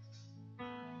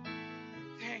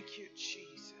 Thank you,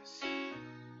 Jesus.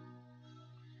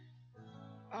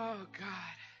 Oh,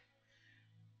 God.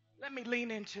 Let me lean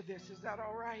into this. Is that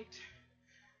all right?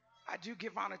 I do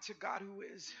give honor to God who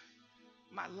is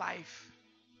my life,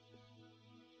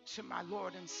 to my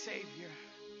Lord and Savior,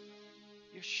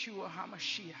 Yeshua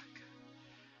HaMashiach.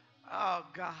 Oh,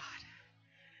 God.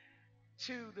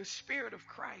 To the Spirit of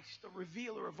Christ, the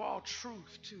revealer of all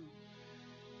truth, to the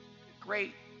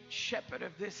great shepherd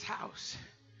of this house,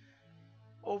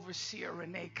 Overseer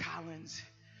Renee Collins.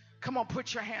 Come on,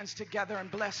 put your hands together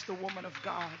and bless the woman of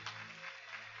God.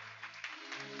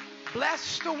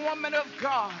 Bless the woman of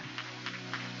God,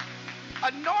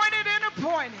 anointed and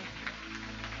appointed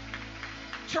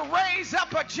to raise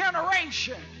up a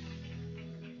generation,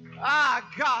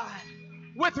 God,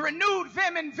 with renewed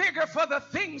vim and vigor for the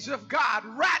things of God,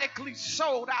 radically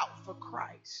sold out for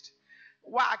Christ.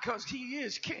 Why? Because he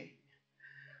is king.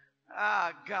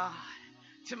 God.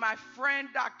 To my friend,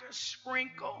 Dr.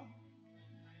 Sprinkle,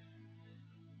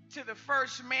 to the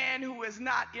first man who is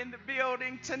not in the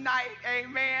building tonight,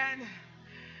 amen.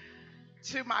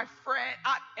 To my friend,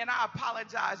 and I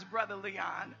apologize, Brother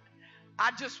Leon.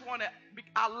 I just want to,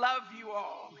 I love you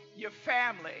all, your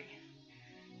family.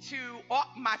 To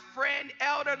my friend,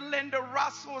 Elder Linda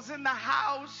Russell's in the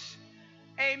house,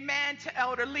 amen. To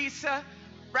Elder Lisa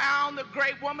Brown, the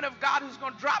great woman of God who's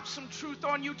going to drop some truth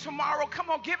on you tomorrow. Come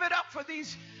on, give it up for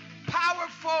these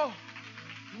powerful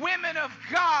women of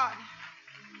God.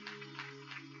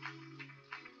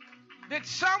 That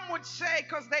some would say,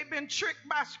 because they've been tricked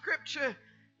by scripture,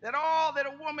 that all that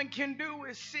a woman can do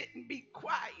is sit and be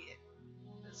quiet.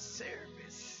 The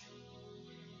service.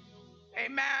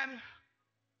 Amen.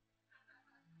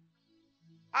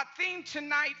 Our theme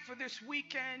tonight for this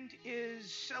weekend is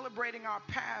celebrating our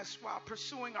past while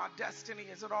pursuing our destiny.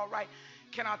 Is it all right?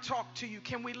 Can I talk to you?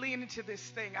 Can we lean into this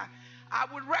thing? I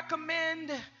would recommend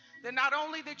that not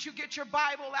only that you get your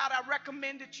Bible out, I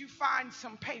recommend that you find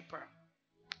some paper.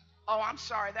 Oh, I'm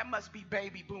sorry. That must be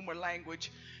baby boomer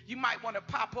language. You might want to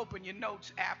pop open your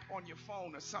notes app on your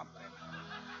phone or something.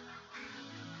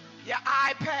 Your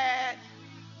iPad.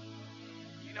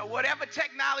 You know, whatever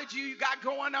technology you got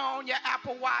going on, your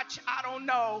Apple Watch, I don't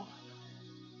know.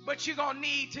 But you're going to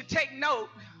need to take note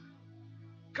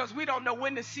because we don't know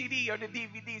when the CD or the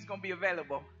DVD is going to be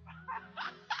available.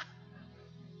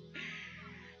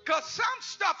 Because some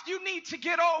stuff you need to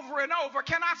get over and over.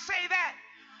 Can I say that?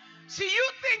 See, you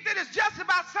think that it's just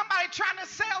about somebody trying to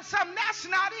sell something. That's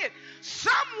not it.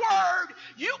 Some word,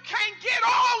 you can't get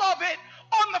all of it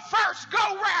on the first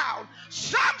go round.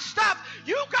 Some stuff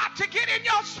you got to get in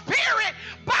your spirit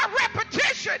by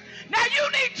repetition. Now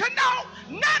you need to know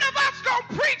none of us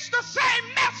gonna preach the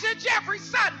same message every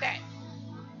Sunday.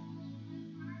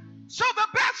 So the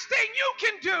best thing you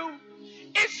can do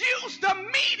is use the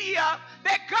media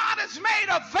that God has made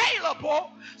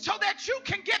available so that you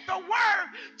can get the word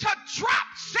to drop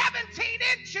 17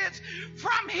 inches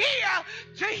from here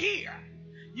to here.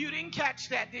 You didn't catch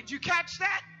that. Did you catch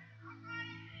that?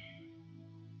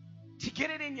 To get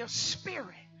it in your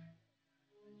spirit.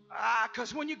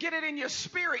 Because when you get it in your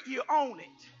spirit, you own it.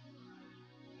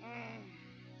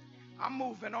 I'm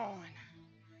moving on.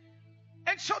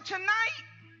 And so tonight,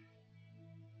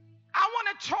 I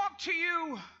want to talk to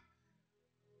you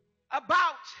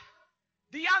about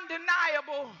the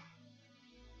undeniable,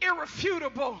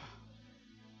 irrefutable,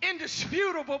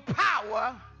 indisputable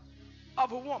power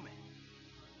of a woman.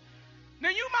 Now,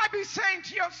 you might be saying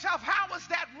to yourself, how is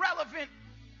that relevant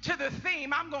to the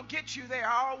theme? I'm going to get you there.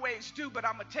 I always do, but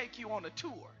I'm going to take you on a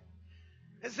tour.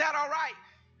 Is that all right?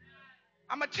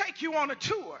 I'm going to take you on a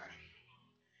tour.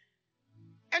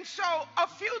 And so a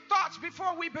few thoughts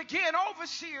before we begin.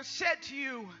 Overseer said to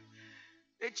you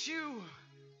that you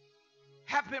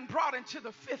have been brought into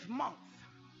the 5th month.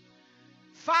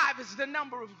 5 is the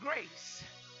number of grace.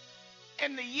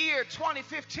 In the year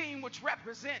 2015, which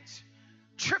represents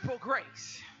triple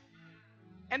grace.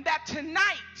 And that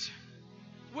tonight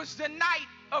was the night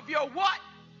of your what?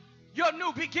 Your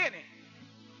new beginning.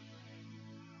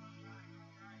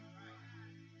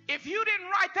 If you didn't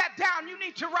write that down, you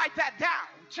need to write that down.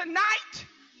 Tonight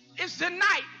is the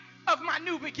night of my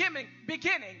new beginning.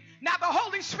 Now the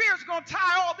Holy Spirit's going to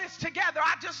tie all this together.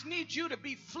 I just need you to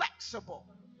be flexible.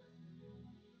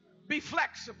 Be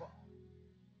flexible.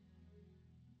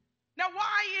 Now,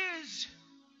 why is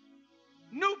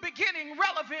new beginning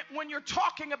relevant when you're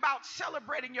talking about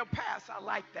celebrating your past? I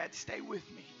like that. Stay with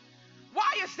me.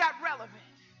 Why is that relevant?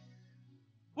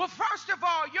 Well, first of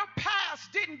all, your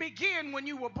past didn't begin when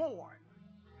you were born.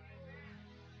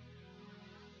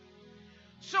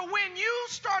 So when you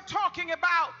start talking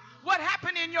about what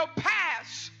happened in your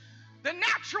past, the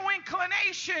natural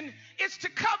inclination is to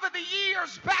cover the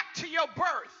years back to your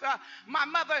birth. My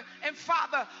mother and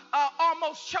father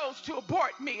almost chose to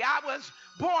abort me. I was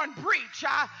born breech.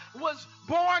 I was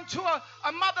born to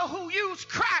a mother who used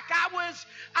crack. I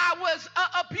was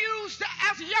abused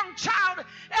as a young child,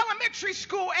 elementary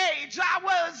school age. I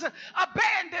was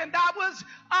abandoned. I was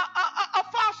a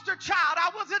foster child. I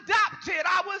was adopted.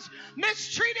 I was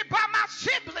mistreated by my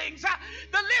siblings.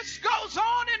 The list goes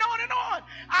on and on and on.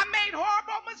 I made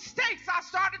horrible mistakes. I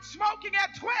started smoking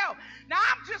at 12. Now,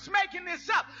 I'm just making this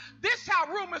up. This is how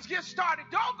rumors get started.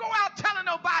 Don't go out telling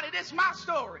nobody this is my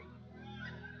story.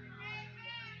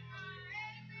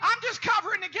 I'm just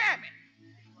covering the gamut.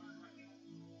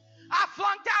 I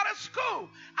flunked out of school.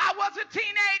 I was a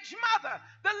teenage mother.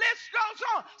 The list goes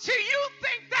on. See, you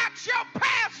think that's your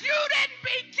past. You didn't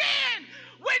begin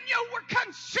when you were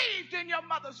conceived in your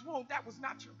mother's womb. That was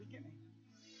not your beginning.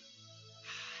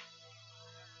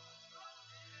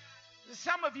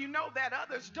 Some of you know that,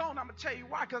 others don't. I'm going to tell you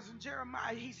why. Because in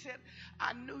Jeremiah, he said,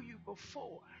 I knew you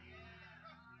before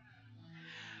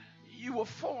you were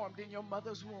formed in your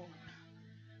mother's womb.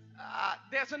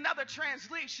 There's another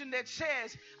translation that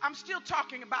says, I'm still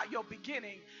talking about your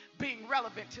beginning being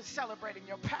relevant to celebrating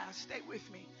your past. Stay with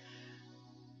me.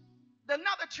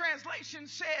 Another translation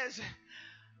says,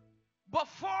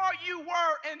 before you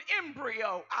were an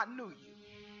embryo, I knew you.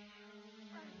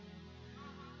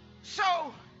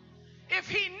 So, if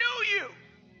he knew you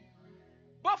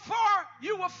before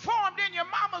you were formed in your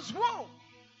mama's womb,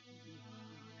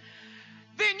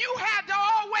 then you had to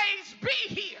always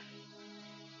be here.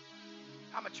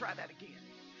 I'm going to try that again.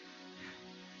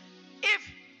 If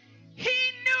he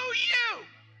knew you,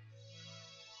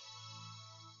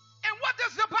 and what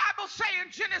does the Bible say in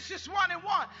Genesis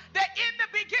 1:1? That in the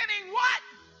beginning, what?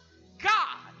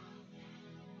 God.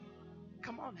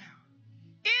 Come on now.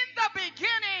 In the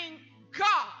beginning,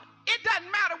 God. It doesn't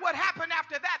matter what happened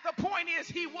after that. The point is,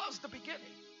 he was the beginning.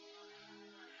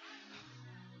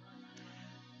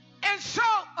 And so,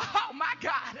 oh my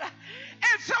God.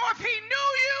 And so if he knew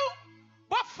you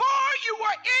before you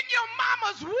were in your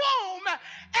mama's womb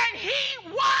and he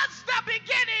was the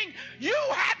beginning, you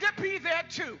had to be there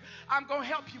too. I'm going to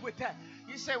help you with that.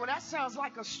 You say, well, that sounds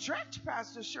like a stretch,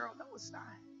 Pastor Cheryl. No, it's not.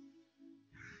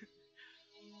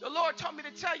 The Lord told me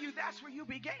to tell you that's where you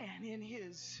began, in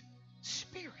his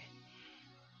spirit.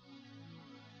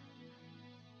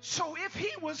 So if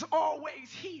he was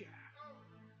always here,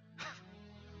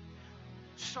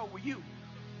 so were you.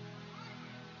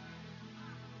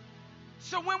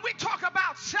 So when we talk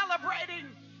about celebrating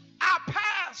our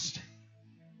past,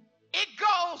 it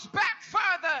goes back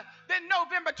further than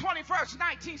November 21st,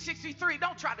 1963.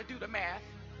 Don't try to do the math.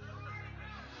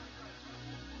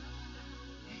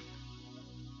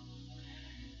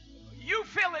 You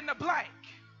fill in the blank.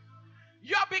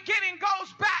 Your beginning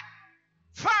goes back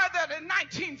further than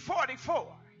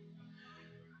 1944.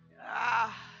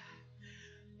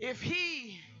 If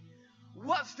he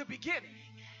was the beginning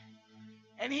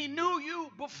and he knew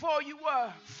you before you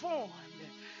were formed,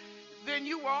 then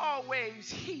you were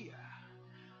always here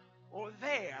or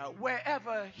there,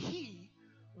 wherever he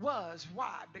was.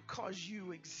 Why? Because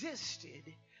you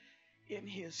existed in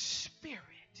his spirit.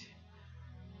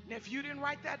 And if you didn't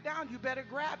write that down, you better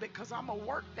grab it, because I'm going to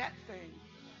work that thing.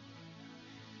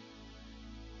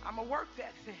 I'm going to work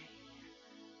that thing.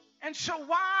 And so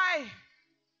why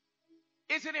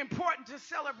is it important to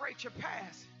celebrate your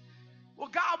past? Well,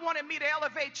 God wanted me to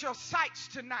elevate your sights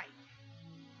tonight,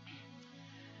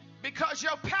 because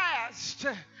your past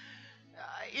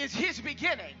is his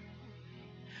beginning.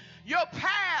 Your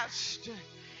past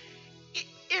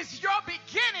is your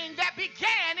beginning that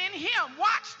began in him.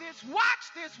 Watch this,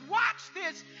 watch this, watch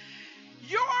this.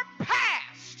 Your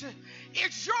past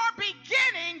is your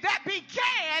beginning that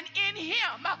began in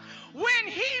him. When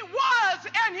he was,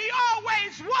 and he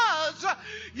always was,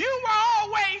 you were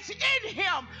always in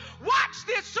him. Watch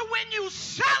this. So when you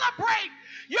celebrate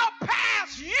your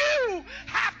past, you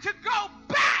have to go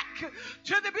back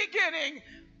to the beginning.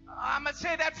 I'm going to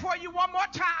say that for you one more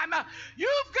time.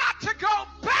 You've got to go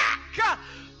back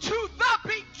to the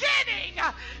beginning,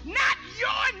 not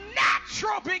your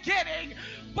natural beginning,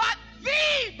 but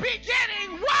the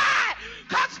beginning. Why?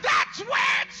 Because that's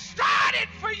where it started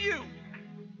for you.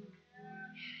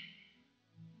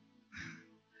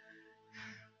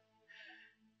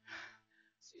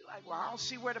 Well, I don't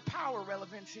see where the power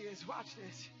relevance is. Watch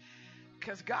this.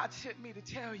 Because God sent me to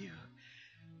tell you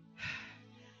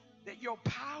that your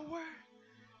power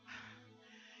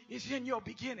is in your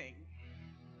beginning.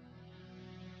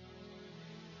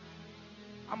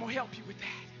 I'm going to help you with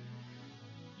that.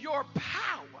 Your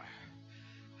power,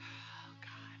 oh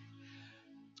God,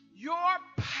 your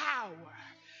power.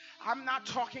 I'm not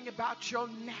talking about your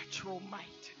natural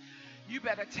might. You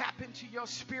better tap into your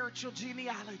spiritual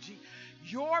genealogy.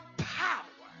 Your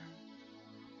power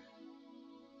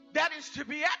that is to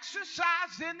be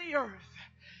exercised in the earth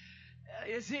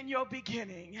is in your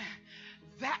beginning.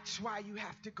 That's why you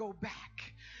have to go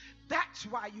back. That's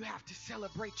why you have to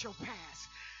celebrate your past.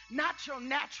 Not your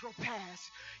natural past,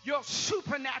 your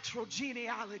supernatural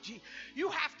genealogy. You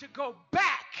have to go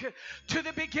back to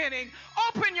the beginning.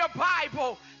 Open your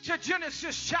Bible to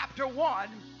Genesis chapter 1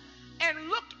 and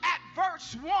look at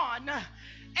verse 1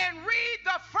 and read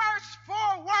the first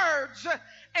 4 words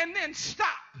and then stop.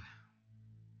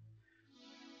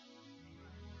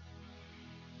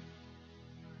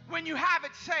 When you have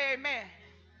it, say amen.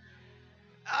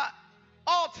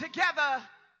 All together,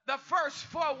 the first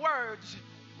 4 words.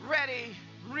 Ready,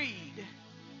 read.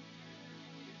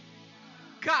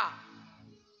 God.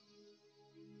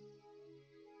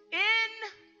 In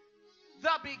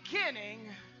the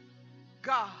beginning,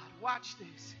 God. Watch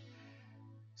this.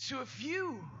 So if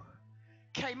you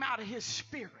came out of his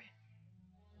spirit,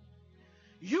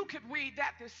 you could read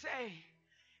that to say,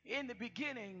 in the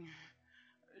beginning,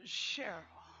 Cheryl.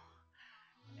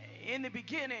 In the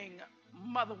beginning,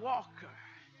 Mother Walker.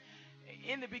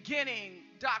 In the beginning,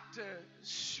 Dr.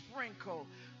 Sprinkle.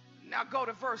 Now go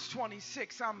to verse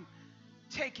 26. I'm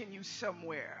taking you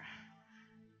somewhere.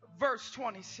 Verse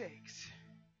 26.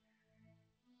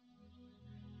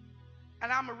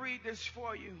 And I'm going to read this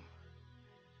for you.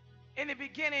 In the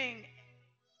beginning,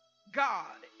 God.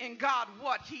 In God,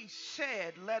 what he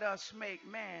said, let us make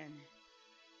man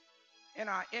in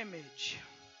our image,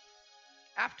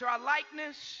 after our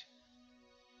likeness.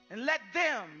 And let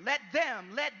them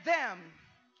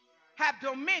have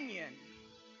dominion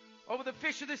over the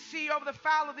fish of the sea, over the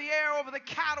fowl of the air, over the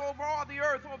cattle, over all the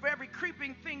earth, over every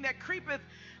creeping thing that creepeth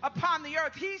upon the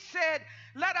earth. He said,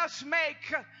 let us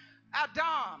make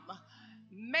Adam,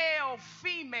 male,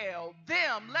 female,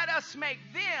 them. Let us make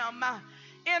them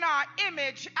in our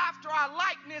image, after our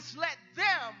likeness. Let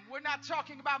them. We're not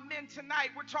talking about men tonight.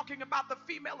 We're talking about the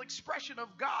female expression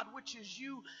of God, which is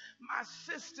you, my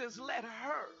sisters. Let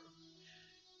her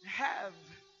have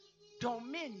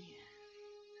dominion.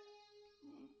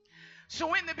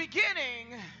 So in the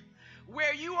beginning,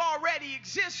 where you already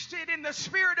existed in the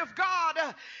Spirit of God,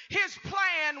 his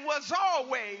plan was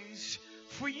always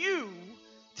for you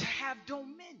to have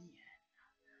dominion.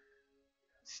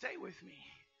 Stay with me.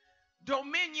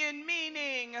 Dominion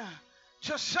meaning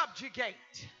to subjugate,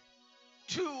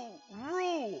 to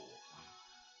rule,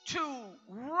 to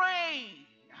reign,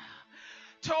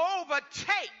 to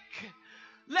overtake.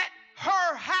 Let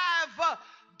her have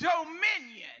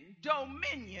dominion.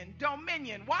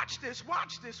 Watch this.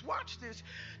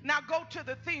 Now go to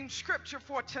the theme scripture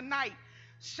for tonight,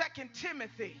 2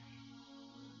 Timothy.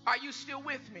 Are you still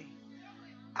with me?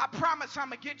 I promise I'm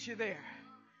going to get you there.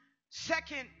 2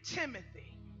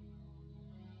 Timothy,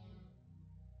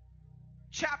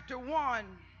 chapter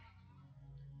 1,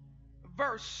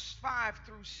 verse 5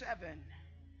 through 7.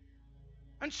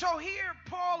 And so here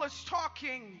Paul is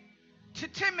talking to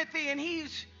Timothy, and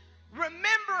he's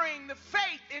remembering the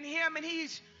faith in him, and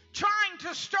he's trying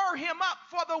to stir him up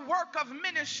for the work of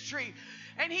ministry,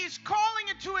 and he's calling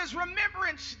into his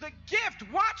remembrance the gift.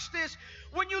 Watch this.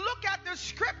 When you look at the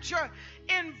scripture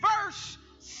in verse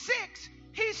 6,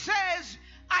 he says,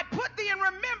 I put thee in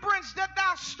remembrance that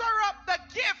thou stir up the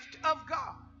gift of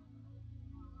God.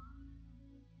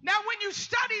 Now when you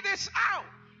study this out,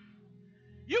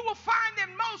 you will find that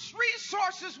most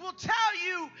resources will tell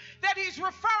you that he's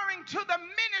referring to the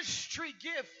ministry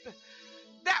gift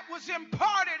that was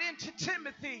imparted into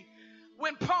Timothy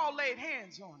when Paul laid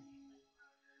hands on him.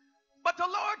 But the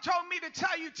Lord told me to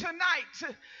tell you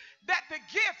tonight that the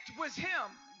gift was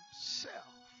himself.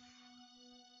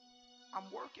 I'm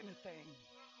working a thing.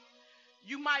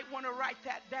 You might want to write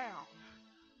that down.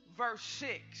 Verse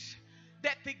 6.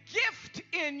 That the gift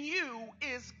in you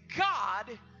is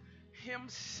God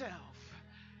himself.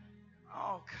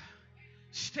 Oh,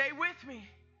 stay with me.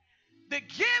 The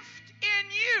gift in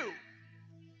you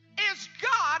is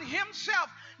God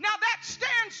himself. Now that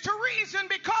stands to reason,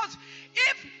 because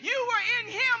if you were in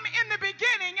him in the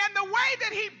beginning, and the way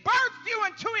that he birthed you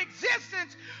into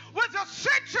existence was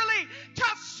essentially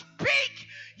to speak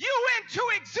you into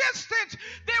existence,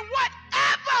 then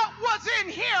whatever was in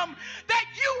him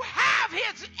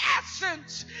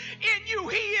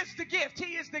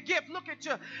at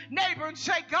your neighbor and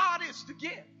say, God is the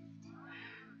gift.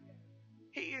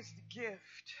 He is the gift.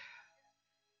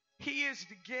 He is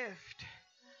the gift.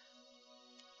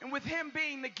 And with him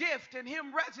being the gift and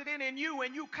him resident in you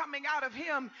and you coming out of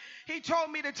him, he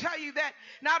told me to tell you that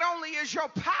not only is your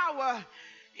power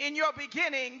in your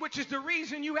beginning, which is the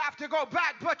reason you have to go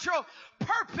back, but your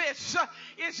purpose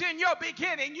is in your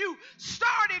beginning. You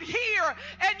started here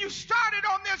and you started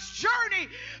on this journey,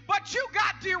 but you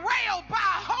got derailed by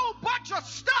a whole bunch of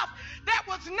stuff that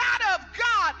was not of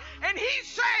God. And he's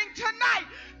saying tonight,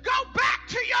 go back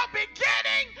to your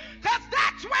beginning, because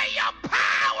that's where your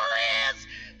power is.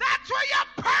 That's where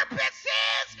your purpose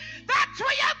is. That's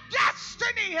where your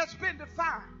destiny has been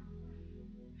defined.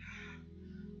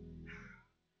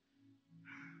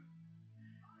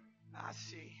 I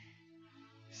see.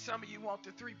 Some of you want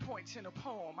the 3 points in a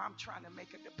poem. I'm trying to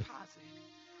make a deposit.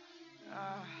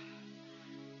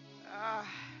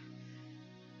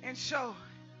 And so,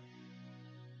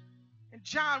 in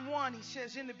John 1, he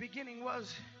says, in the beginning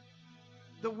was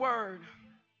the Word.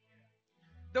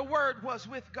 The Word was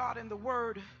with God, and the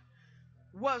Word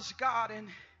was God. And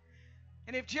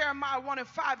if Jeremiah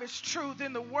 1:5 is true,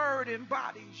 then the Word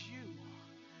embodies you.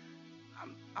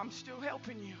 I'm still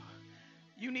helping you.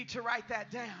 You need to write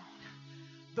that down.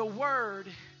 The Word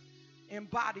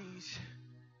embodies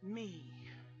me.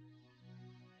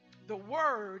 The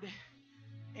Word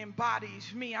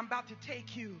embodies me. I'm about to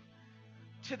take you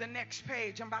to the next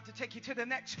page.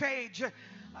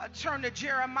 Turn to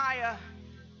Jeremiah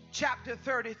chapter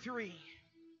 33.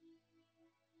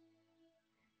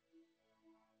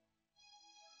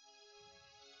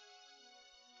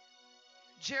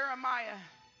 Jeremiah.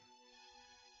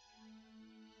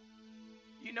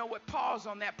 You know what? Pause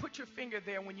on that. Put your finger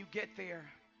there when you get there.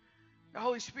 The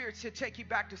Holy Spirit said, take you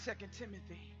back to 2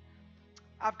 Timothy.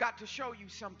 I've got to show you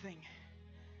something.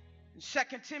 In 2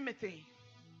 Timothy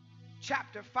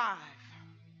chapter 5,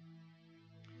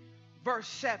 verse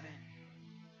 7.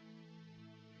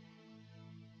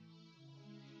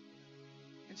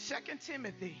 In 2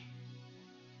 Timothy,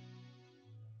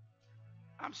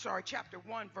 chapter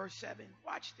 1, verse 7.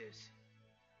 Watch this.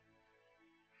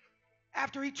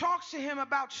 After he talks to him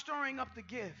about stirring up the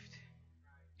gift,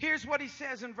 here's what he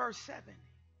says in verse 7.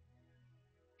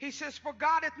 He says, for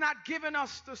God hath not given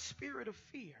us the spirit of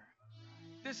fear.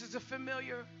 This is a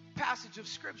familiar passage of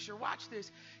scripture. Watch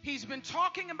this. He's been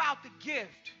talking about the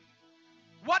gift.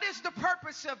 What is the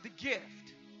purpose of the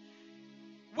gift?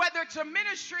 Whether it's a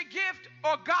ministry gift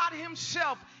or God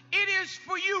himself, it is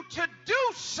for you to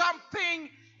do something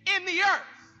in the earth.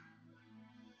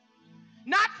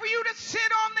 Not for you to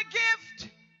sit on the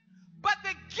gift, but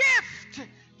the gift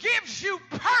gives you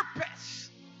purpose.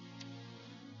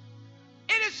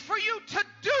 It is for you to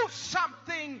do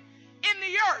something in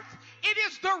the earth. It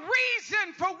is the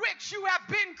reason for which you have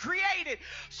been created.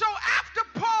 So after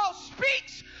Paul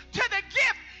speaks to the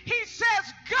gift, he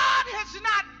says, God has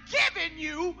not given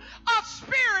you a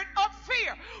spirit of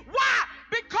fear. Why?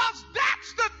 Because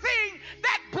that's the thing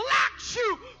that blocks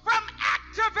you from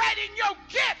activating your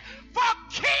gift for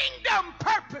kingdom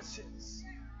purposes.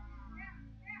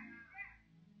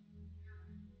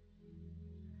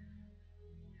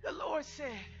 The Lord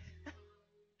said,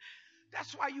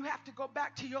 that's why you have to go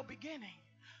back to your beginning.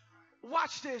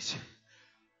 Watch this.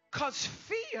 Because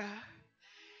fear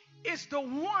is the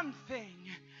one thing.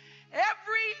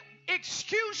 Every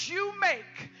excuse you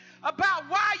make about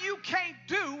why you can't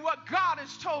do what God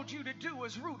has told you to do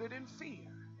is rooted in fear.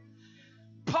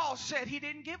 Paul said he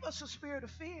didn't give us a spirit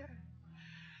of fear.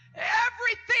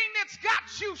 Everything that's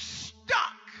got you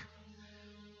stuck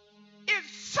is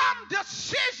some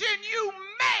decision you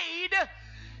made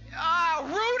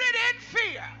rooted in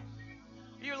fear.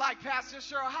 You're like, Pastor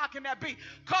Cheryl, how can that be?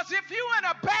 Because if you're in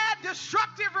a bad,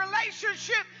 destructive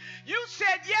relationship, you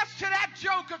said yes to that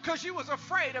joker because you was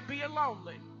afraid of being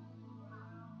lonely.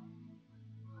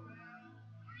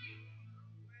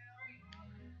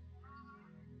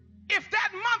 If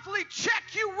that monthly check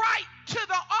you write to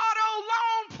the auto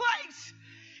loan place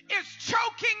is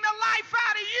choking the life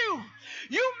out of you,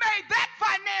 you made that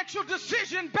financial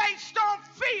decision based on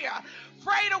fear,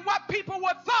 afraid of what people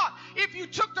would thought if you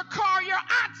took the car your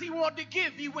auntie wanted to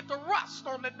give you with the rust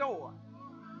on the door.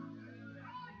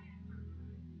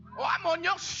 Oh, I'm on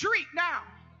your street now.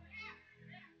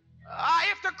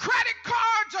 If the credit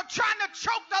cards are trying to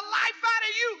choke the life out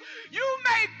of you, you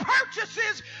made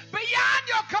purchases beyond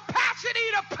your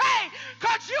capacity to pay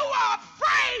because you are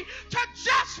afraid to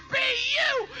just be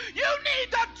you. You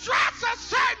need to dress a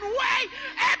certain way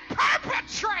and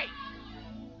perpetrate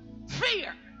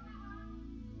fear.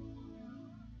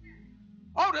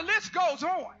 Oh, the list goes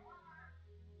on.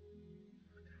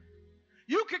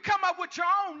 You could come up with your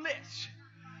own list.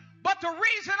 But the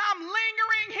reason I'm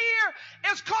lingering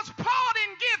here is because Paul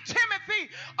didn't give Timothy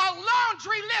a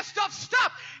laundry list of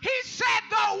stuff. He said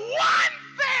the one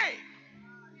thing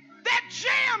that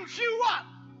jams you up,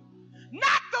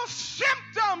 not the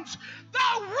symptoms,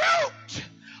 the root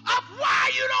of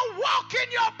why you don't walk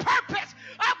in your purpose,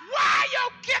 of why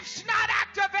your gift's not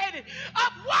activated,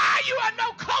 of why you are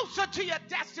no closer to your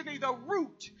destiny. The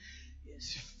root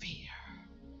is fear.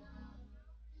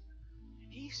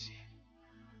 He said,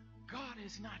 God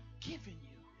has not given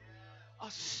you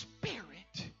a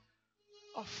spirit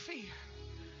of fear.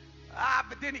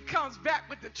 But then he comes back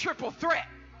with the triple threat.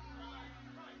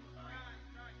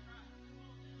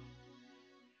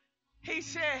 He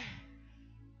said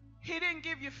he didn't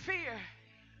give you fear,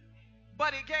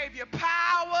 but he gave you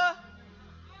power,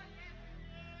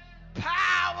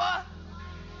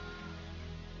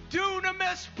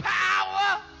 dunamis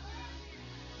power,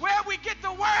 where we get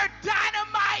the word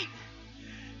dynamite.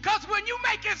 Because when you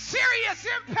make a serious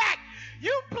impact,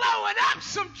 you blowing up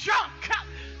some junk.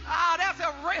 Oh,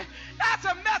 that's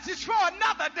a message for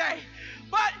another day.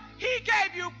 But he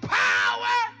gave you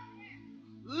power,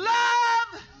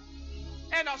 love,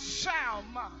 and a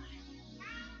sound mind.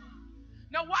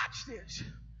 Now watch this.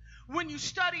 When you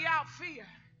study out fear,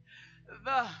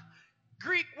 the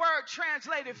Greek word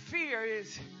translated fear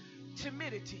is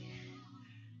timidity.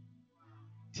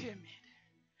 Timid.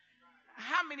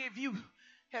 How many of you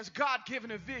has God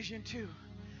given a vision to,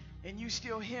 and you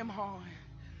still hem-hawing?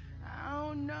 I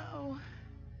don't know.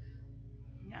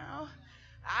 No,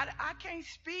 I can't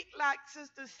speak like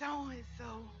Sister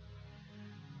So-and-so.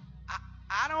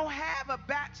 I don't have a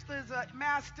bachelor's, a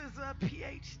master's, a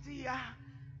PhD.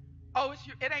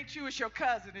 It ain't you, it's your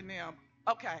cousin and them.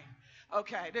 Okay,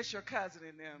 this your cousin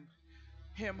and them.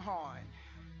 Hem-hawing.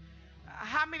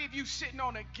 How many of you sitting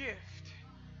on a gift?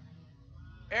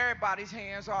 Everybody's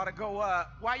hands ought to go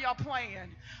up. Why y'all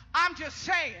playing? I'm just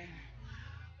saying,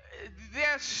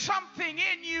 there's something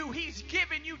in you he's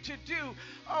given you to do.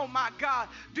 Oh my God.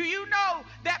 Do you know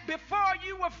that before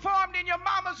you were formed in your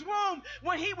mama's womb,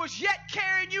 when he was yet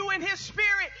carrying you in his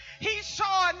spirit, he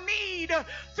saw a need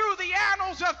through the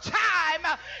annals of time,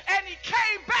 and he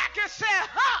came back and said,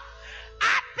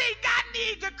 I think I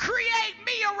need to create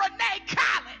me a Renee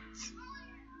Collins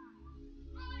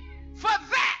for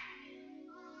that.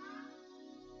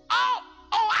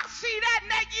 I see that in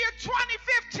that year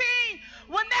 2015,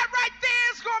 when that right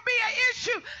there is going to be an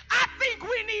issue. I think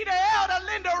we need an Elder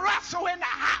Linda Russell in the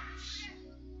house.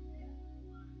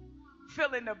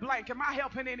 Fill in the blank. Am I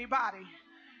helping anybody?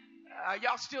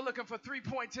 Y'all still looking for 3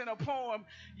 points in a poem?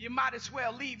 You might as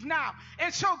well leave now.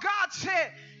 And so God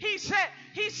said, he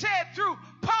said through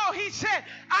Paul, he said,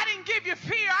 I didn't give you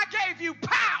fear, I gave you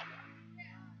power.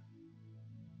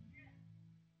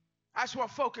 I just want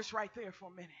to focus right there for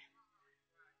a minute.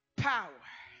 Power.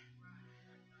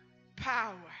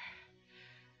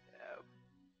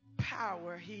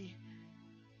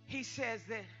 He says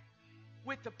that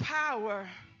with the power,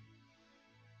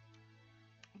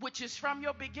 which is from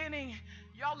your beginning,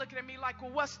 y'all looking at me like, well,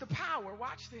 what's the power?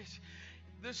 Watch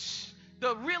this.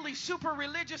 The really super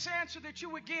religious answer that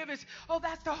you would give is, oh,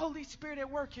 that's the Holy Spirit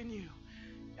at work in you.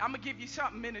 I'm going to give you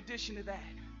something in addition to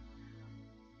that.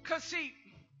 Because, see,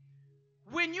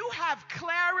 when you have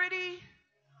clarity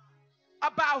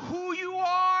about who you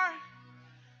are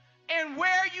and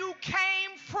where you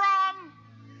came from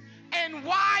and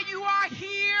why you are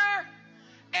here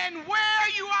and where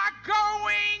you are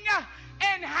going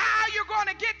and how you're going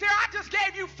to get there, I just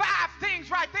gave you 5 things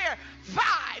right there.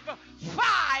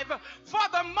 5 for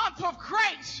the month of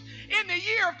grace in the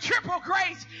year of triple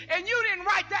grace. And you didn't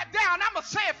write that down. I'm going to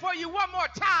say it for you one more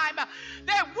time.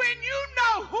 That when you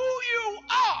know who you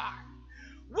are,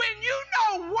 when you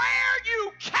know where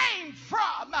you came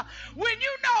from, when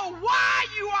you know why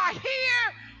you are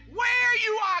here, where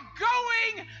you are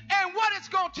going, and what it's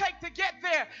going to take to get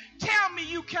there, tell me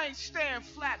you can't stand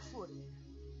flat-footed,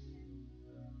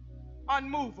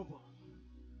 unmovable,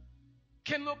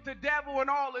 can look the devil and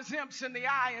all his imps in the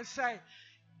eye and say,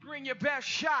 bring your best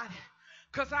shot,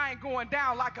 because I ain't going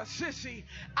down like a sissy.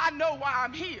 I know why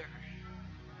I'm here.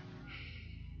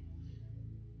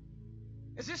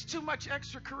 Is this too much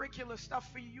extracurricular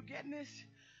stuff for you? You getting this?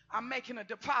 I'm making a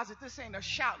deposit. This ain't a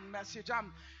shouting message.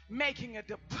 I'm making a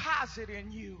deposit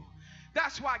in you.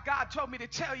 That's why God told me to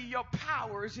tell you your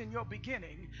power is in your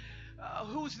beginning.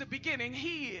 who's the beginning?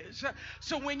 He is.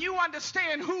 So when you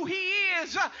understand who he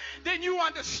is, then you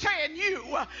understand you.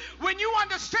 When you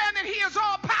understand that he is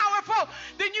all powerful,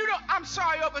 then you don't, I'm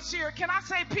sorry, overseer, can I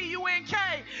say P-U-N-K?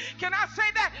 Can I say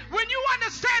that? When you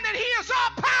understand that he is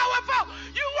all powerful,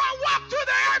 you won't walk through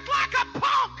the earth like a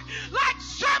punk, like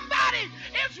somebody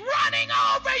is running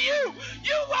over you.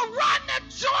 You will run the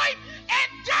joint and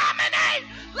dominate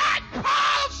like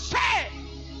Paul said.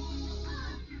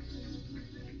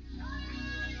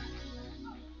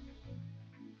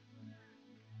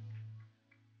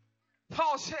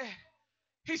 Paul said,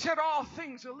 he said all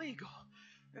things are legal.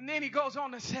 And then he goes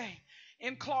on to say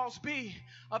in clause B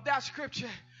of that scripture,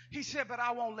 he said, but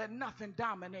I won't let nothing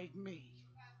dominate me.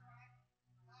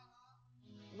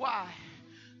 Why?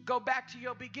 Go back to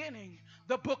your beginning,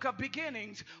 the book of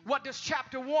beginnings. What does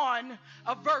chapter 1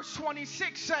 of verse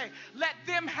 26 say? Let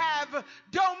them have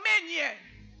dominion.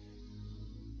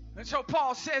 And so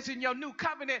Paul says in your new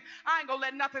covenant, I ain't gonna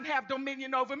let nothing have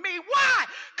dominion over me. Why?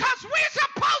 Because we're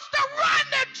supposed to run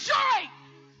the joint.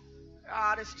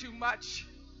 Ah, that's too much.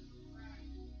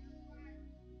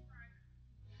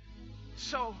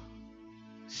 So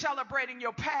celebrating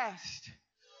your past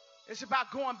is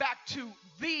about going back to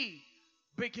the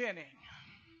beginning.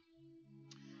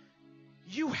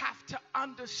 You have to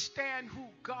understand who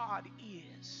God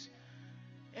is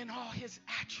and all his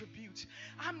attributes.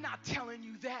 I'm not telling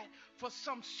you that for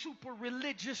some super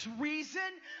religious reason,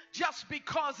 just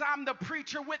because I'm the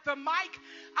preacher with the mic.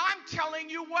 I'm telling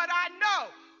you what I know.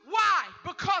 Why?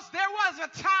 Because there was a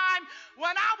time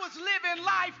when I was living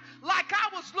life like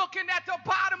I was looking at the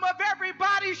bottom of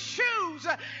everybody's shoes.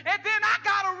 And then I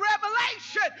got a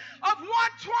revelation of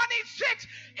 126.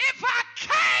 If I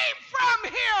came from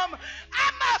him,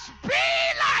 I must be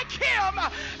like him.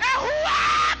 And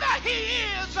whoever he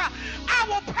is, I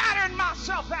will pattern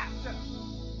myself after.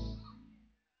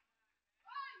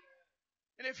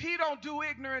 And if he don't do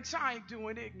ignorance, I ain't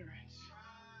doing ignorance.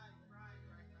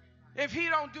 If he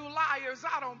don't do liars,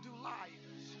 I don't do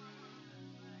liars.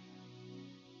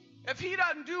 If he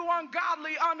doesn't do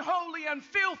ungodly, unholy, and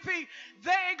filthy,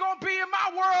 they ain't going to be in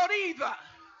my world either.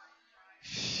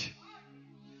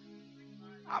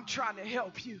 I'm trying to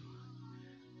help you.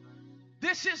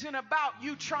 This isn't about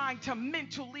you trying to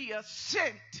mentally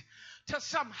ascend to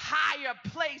some higher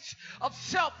place of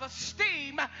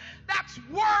self-esteem. That's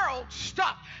world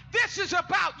stuff. This is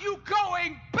about you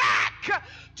going back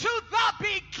to the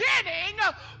beginning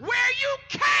where you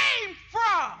came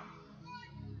from.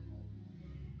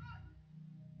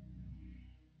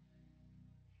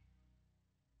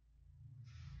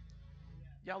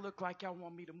 Y'all look like y'all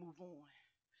want me to move on.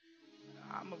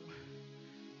 I'm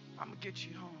gonna get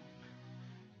you home.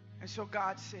 And so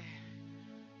God said,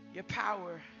 your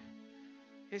power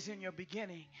is in your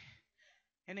beginning.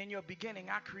 And in your beginning,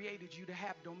 I created you to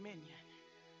have dominion.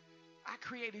 I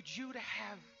created you to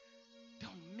have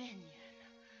dominion.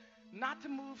 Not to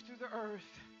move through the earth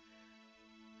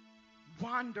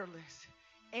wanderless,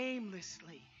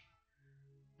 aimlessly,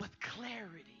 but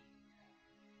clarity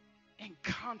and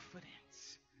confidence.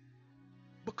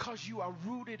 Because you are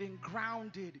rooted and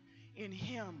grounded in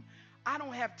him. I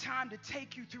don't have time to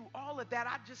take you through all of that.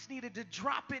 I just needed to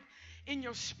drop it in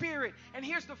your spirit. And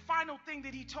here's the final thing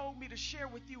that he told me to share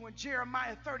with you in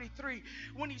Jeremiah 33,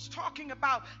 when he's talking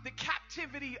about the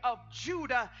captivity of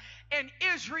Judah and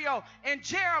Israel, and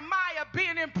Jeremiah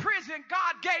being in prison.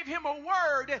 God gave him a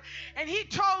word, and he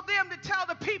told them to tell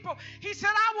the people, he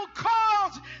said, I will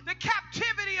cause the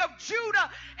captivity of Judah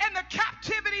and the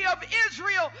captivity of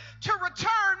Israel to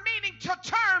return, meaning to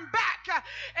turn back,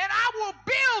 and I will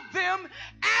build them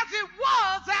as it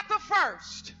was at the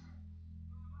first.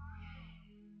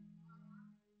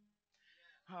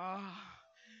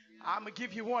 I'm going to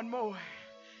give you one more.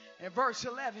 In verse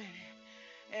 11,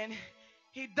 and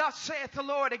he thus saith the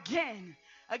Lord again.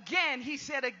 Again, he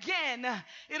said, again,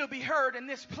 it'll be heard in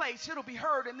this place. It'll be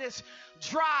heard in this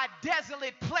dry,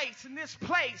 desolate place, in this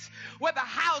place where the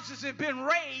houses have been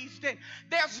raised and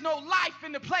there's no life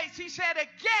in the place. He said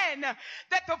again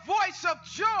that the voice of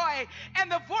joy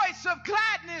and the voice of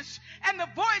gladness and the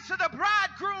voice of the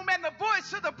bridegroom and the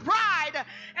voice of the bride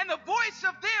and the voice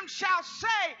of them shall say,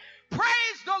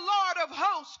 praise the Lord of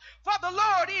hosts, for the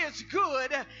Lord is good.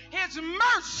 His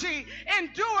mercy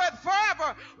endureth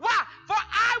forever. Why? For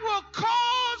I will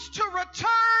cause to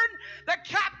return the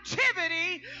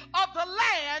captivity of the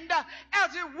land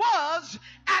as it was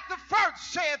at the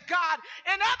first, saith God.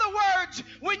 In other words,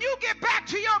 when you get back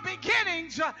to your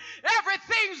beginnings,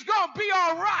 everything's going to be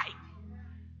all right.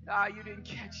 Ah, you didn't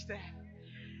catch that.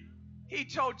 He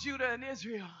told Judah and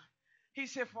Israel, he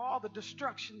said, for all the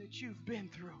destruction that you've been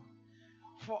through,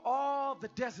 for all the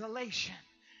desolation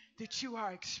that you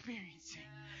are experiencing.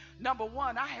 Number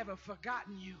one, I haven't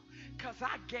forgotten you because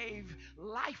I gave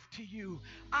life to you.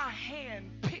 I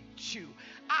handpicked you.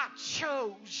 I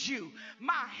chose you.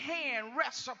 My hand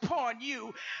rests upon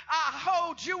you. I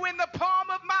hold you in the palm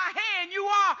of my hand. You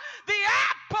are the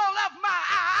apple of my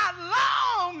eye.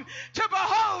 I long to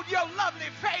behold your lovely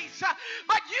face.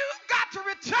 But you've got to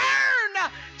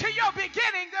return to your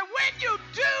beginning. And when you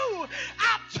do,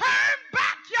 I'll turn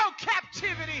back your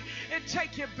captivity and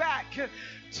take you back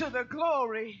to the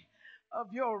glory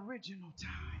of your original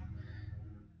time.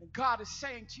 And God is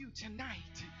saying to you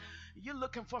tonight, you're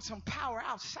looking for some power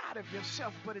outside of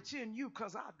yourself, but it's in you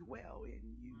because I dwell in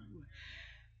you.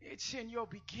 It's in your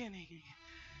beginning.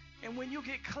 And when you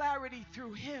get clarity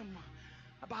through him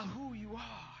about who you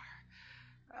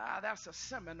are, that's a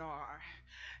seminar.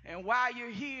 And while you're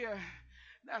here,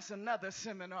 that's another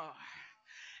seminar.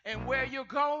 And where you're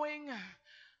going,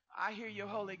 I hear you,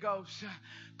 Holy Ghost,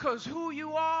 because who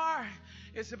you are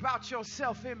is about your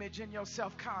self-image and your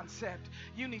self-concept.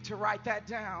 You need to write that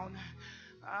down.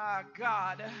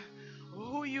 God,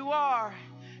 who you are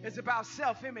is about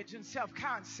self-image and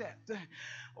self-concept.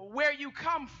 Where you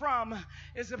come from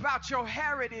is about your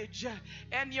heritage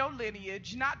and your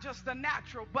lineage, not just the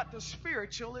natural, but the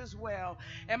spiritual as well.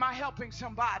 Am I helping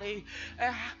somebody?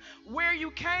 Where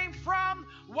you came from,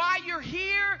 why you're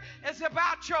here, is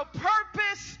about your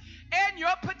purpose and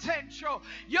your potential,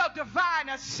 your divine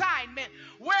assignment.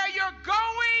 Where you're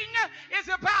going is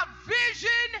about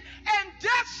vision and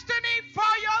destiny for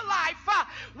your life.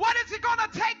 What is it going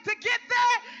to take to get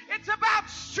there? It's about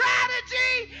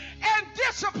strategy and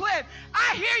discipline.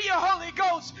 I hear you, Holy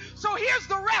Ghost. So here's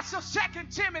the rest of 2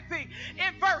 Timothy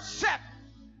in verse 7.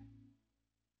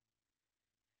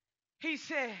 He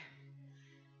said,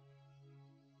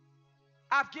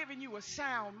 I've given you a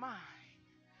sound mind.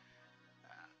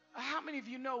 How many of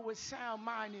you know what sound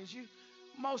mind is?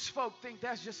 Most folk think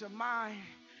that's just a mind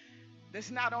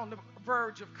that's not on the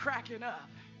verge of cracking up.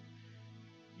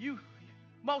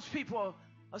 Most people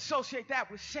associate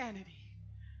that with sanity.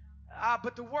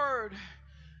 But the word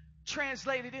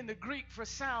translated in the Greek for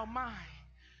sound mind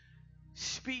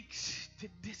speaks to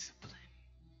discipline.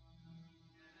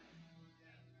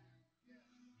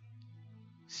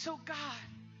 So God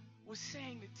was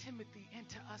saying to Timothy and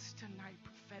to us tonight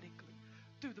prophetically,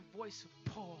 through the voice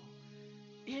of Paul,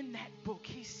 in that book,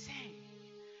 he's saying,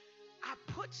 I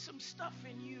put some stuff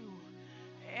in you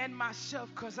and myself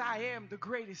because I am the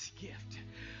greatest gift.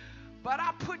 But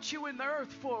I put you in the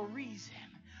earth for a reason,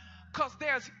 because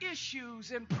there's issues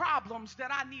and problems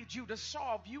that I need you to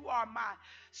solve. You are my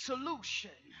solution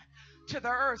to the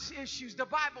earth's issues. The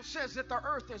Bible says that the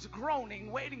earth is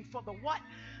groaning, waiting for the what?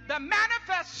 The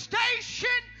manifestation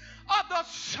of the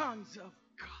sons of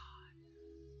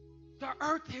the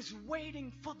earth is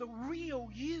waiting for the real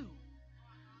you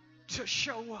to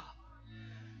show up.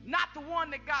 Not the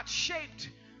one that got shaped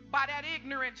by that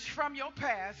ignorance from your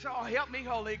past. Oh, help me,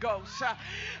 Holy Ghost.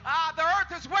 The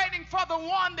earth is waiting for the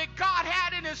one that God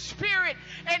had in his spirit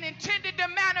and intended to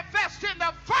manifest in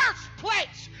the first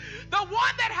place. The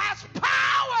one that has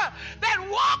power, that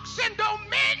walks in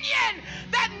dominion,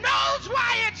 that knows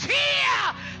why it's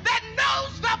here, that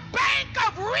knows the bank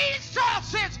of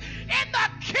resources in the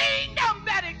kingdom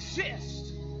that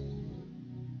exists.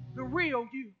 The real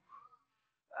you.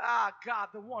 God,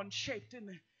 the one shaped in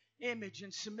the image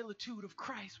and similitude of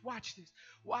Christ. Watch this.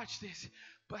 Watch this.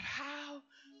 But how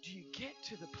do you get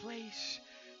to the place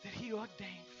that he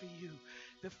ordained for you?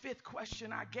 The fifth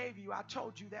question I gave you, I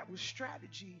told you that was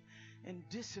strategy and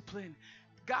discipline.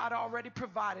 God already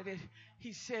provided it.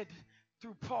 He said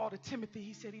through Paul to Timothy,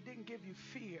 he said he didn't give you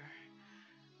fear.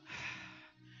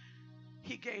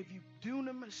 He gave you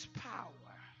dunamis power.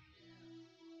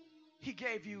 He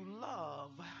gave you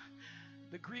love.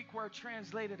 The Greek word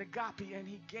translated agape, and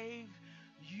he gave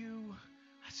you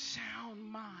a sound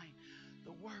mind.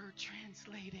 The word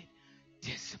translated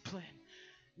discipline,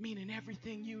 meaning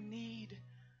everything you need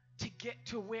to get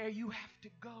to where you have to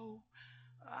go,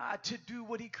 to do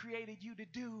what he created you to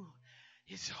do,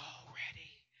 is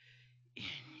already in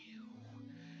you.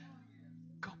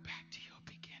 Go back to your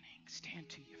beginning. Stand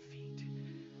to your feet.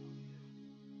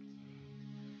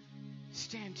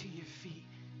 Stand to your feet.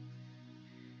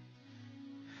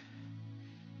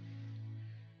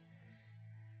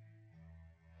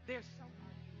 There's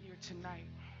somebody here tonight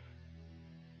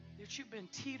that you've been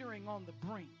teetering on the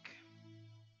brink.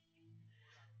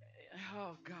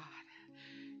 Oh, God.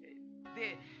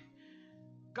 That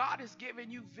God has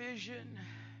given you vision.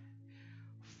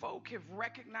 Folk have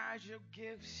recognized your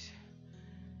gifts,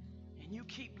 and you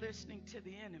keep listening to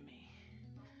the enemy.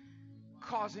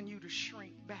 causing you to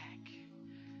shrink back.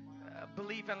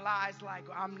 Believing lies like,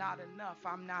 I'm not enough,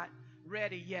 I'm not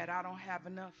ready yet, I don't have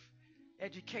enough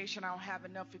education, I don't have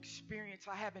enough experience,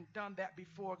 I haven't done that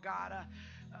before, God.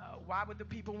 Why would the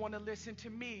people want to listen to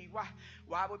me?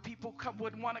 Why would people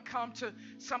would want to come to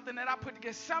something that I put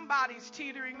together? Somebody's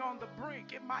teetering on the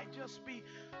brink. It might just be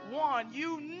one.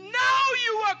 You know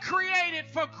you are created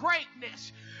for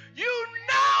greatness. You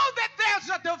know that there's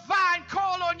a divine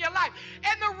call on your life.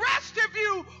 And the rest of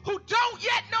you who don't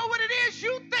yet know what it is,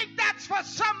 you think that's for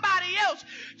somebody else.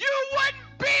 You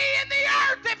wouldn't be in the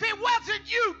earth if it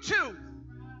wasn't you too.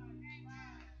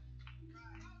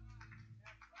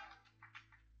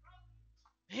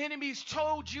 The enemy's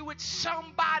told you it's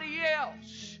somebody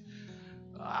else.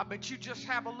 But you just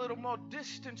have a little more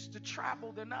distance to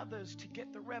travel than others to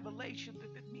get the revelation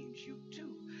that it means you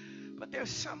too. But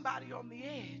there's somebody on the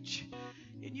edge,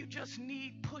 and you just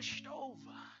need pushed over.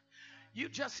 You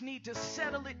just need to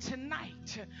settle it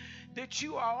tonight that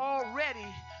you are already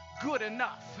good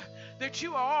enough, that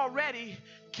you are already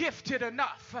gifted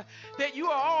enough, that you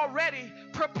are already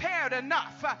prepared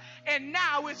enough, and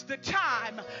now is the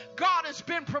time. God has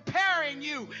been preparing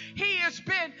you. He has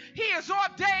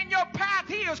ordained your path.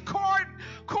 He has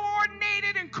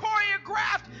coordinated and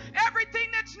choreographed everything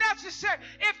that's necessary.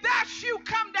 If that's you,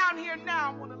 come down here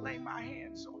now. I want to lay my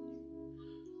hands on you.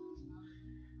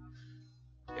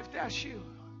 If that's you,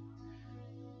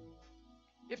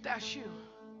 if that's you,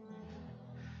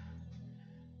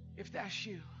 if that's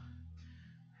you,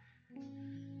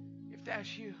 if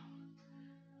that's you,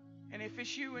 and if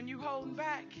it's you and you holding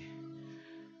back,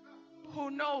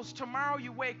 who knows, tomorrow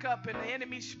you wake up and the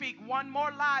enemy speak one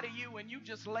more lie to you and you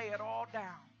just lay it all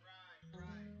down.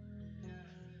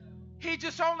 He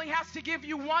just only has to give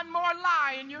you one more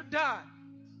lie and you're done.